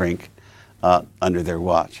democracy shrink under their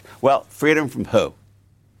watch? Well, freedom from who?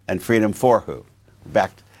 And freedom for who?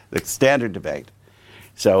 Back to the standard debate.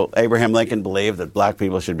 So Abraham Lincoln believed that black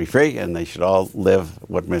people should be free and they should all live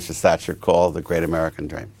what Mrs. Thatcher called the great American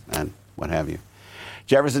dream, and what have you.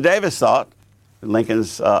 Jefferson Davis thought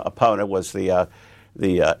Lincoln's opponent was the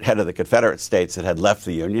head of the Confederate States that had left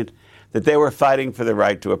the Union, that they were fighting for the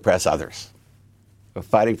right to oppress others, or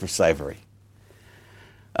fighting for slavery.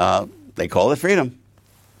 They called it freedom.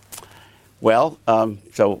 Well,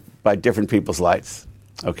 so by different people's lights,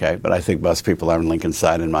 okay, but I think most people are on Lincoln's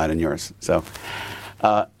side and mine and yours. So,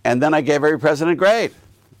 and then I gave every president a grade.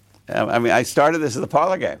 I mean, I started this as a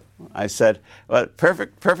parlor game. I said, well,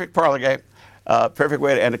 perfect parlor game. Perfect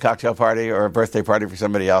way to end a cocktail party or a birthday party for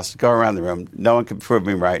somebody else. Go around the room. No one can prove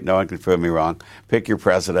me right. No one can prove me wrong. Pick your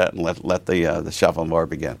president and let the shuffleboard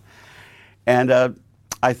begin. And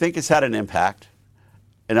I think it's had an impact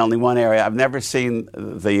in only one area. I've never seen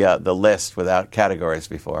the list without categories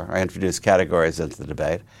before. I introduced categories into the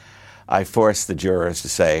debate. I forced the jurors to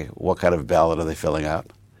say what kind of ballot are they filling out.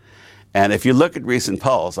 And if you look at recent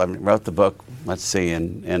polls, I wrote the book. Let's see,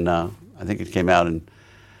 in I think it came out in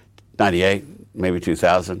 98, maybe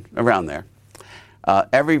 2000, around there.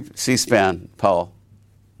 Every C-SPAN poll,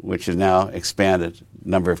 which is now expanded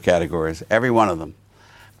number of categories, every one of them,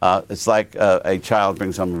 it's like a child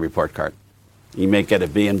brings home a report card. You may get a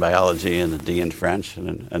B in biology and a D in French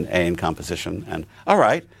and an A in composition. And all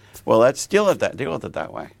right, well, let's deal with it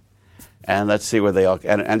that way, and let's see where they all.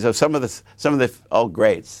 And so some of the old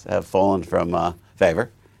greats have fallen from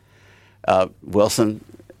favor. Wilson,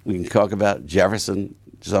 we can talk about. Jefferson,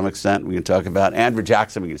 to some extent, we can talk about. Andrew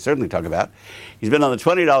Jackson, we can certainly talk about. He's been on the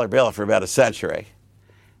 $20 bill for about a century,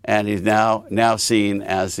 and he's now seen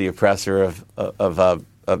as the oppressor of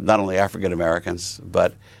not only African Americans,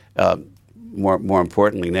 but more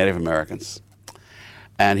importantly, Native Americans.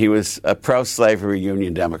 And he was a pro-slavery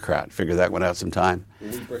Union Democrat. Figured that went out some time.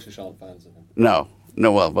 We British aren't fans of him. No,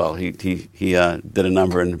 No, well, he did a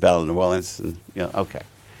number in the Battle of New Orleans. And, okay.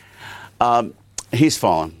 He's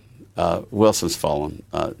fallen. Wilson's fallen.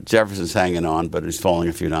 Jefferson's hanging on, but he's falling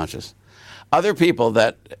a few notches. Other people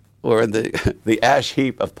that were in the ash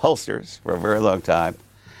heap of pollsters for a very long time,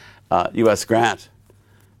 U.S. Grant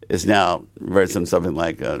is now risen something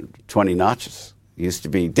like 20 notches. He used to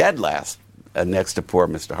be dead last next to poor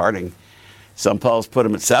Mr. Harding. Some polls put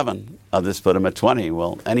him at 7, others put him at 20.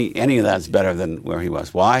 Well, any of that's better than where he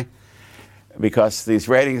was. Why? Because these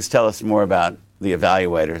ratings tell us more about the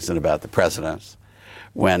evaluators than about the presidents.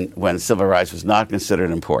 When civil rights was not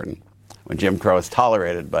considered important, when Jim Crow was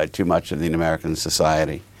tolerated by too much of the American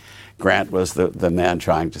society, Grant was the man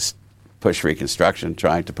trying to push Reconstruction,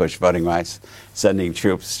 trying to push voting rights, sending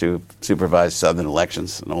troops to supervise Southern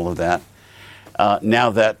elections and all of that.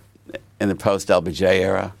 Now that in the post-LBJ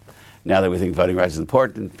era, now that we think voting rights is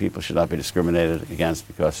important, people should not be discriminated against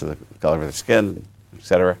because of the color of their skin, et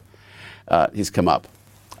cetera, he's come up.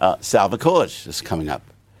 Salva Coolidge is coming up.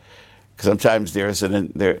 Sometimes there's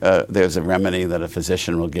a remedy that a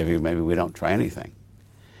physician will give you. Maybe we don't try anything.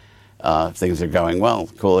 Things are going well.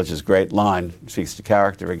 Coolidge's great line speaks to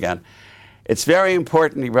character again. It's very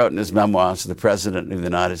important, he wrote in his memoirs, to the President of the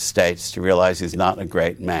United States to realize he's not a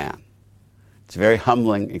great man. It's a very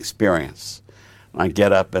humbling experience. I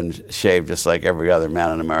get up and shave just like every other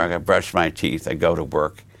man in America. I brush my teeth. I go to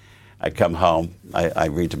work. I come home. I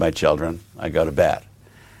read to my children. I go to bed.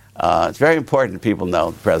 It's very important that people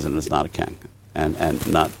know the president is not a king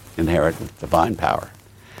and not inherit divine power.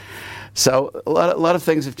 So a lot of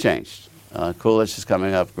things have changed. Coolidge is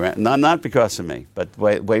coming up, not because of me, but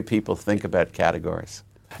the way people think about categories.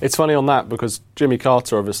 It's funny on that because Jimmy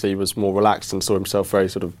Carter obviously was more relaxed and saw himself very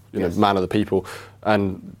sort of Yes. man of the people,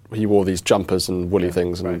 and he wore these jumpers and woolly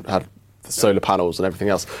things and had solar panels and everything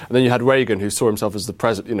else. And then you had Reagan, who saw himself as the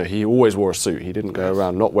president. He always wore a suit. He didn't go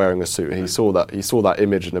around not wearing a suit. He saw that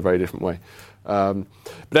image in a very different way. But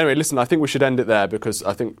anyway, listen, I think we should end it there because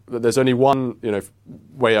I think that there's only one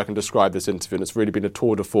way I can describe this interview, and it's really been a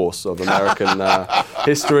tour de force of American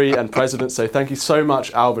history and presidents. So thank you so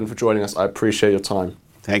much, Alvin, for joining us. I appreciate your time.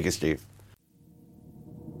 Thank you, Steve.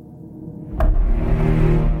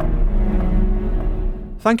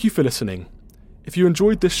 Thank you for listening. If you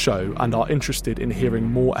enjoyed this show and are interested in hearing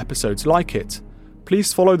more episodes like it,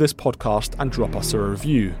 please follow this podcast and drop us a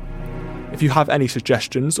review. If you have any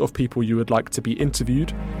suggestions of people you would like to be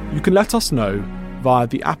interviewed, you can let us know via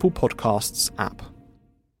the Apple Podcasts app.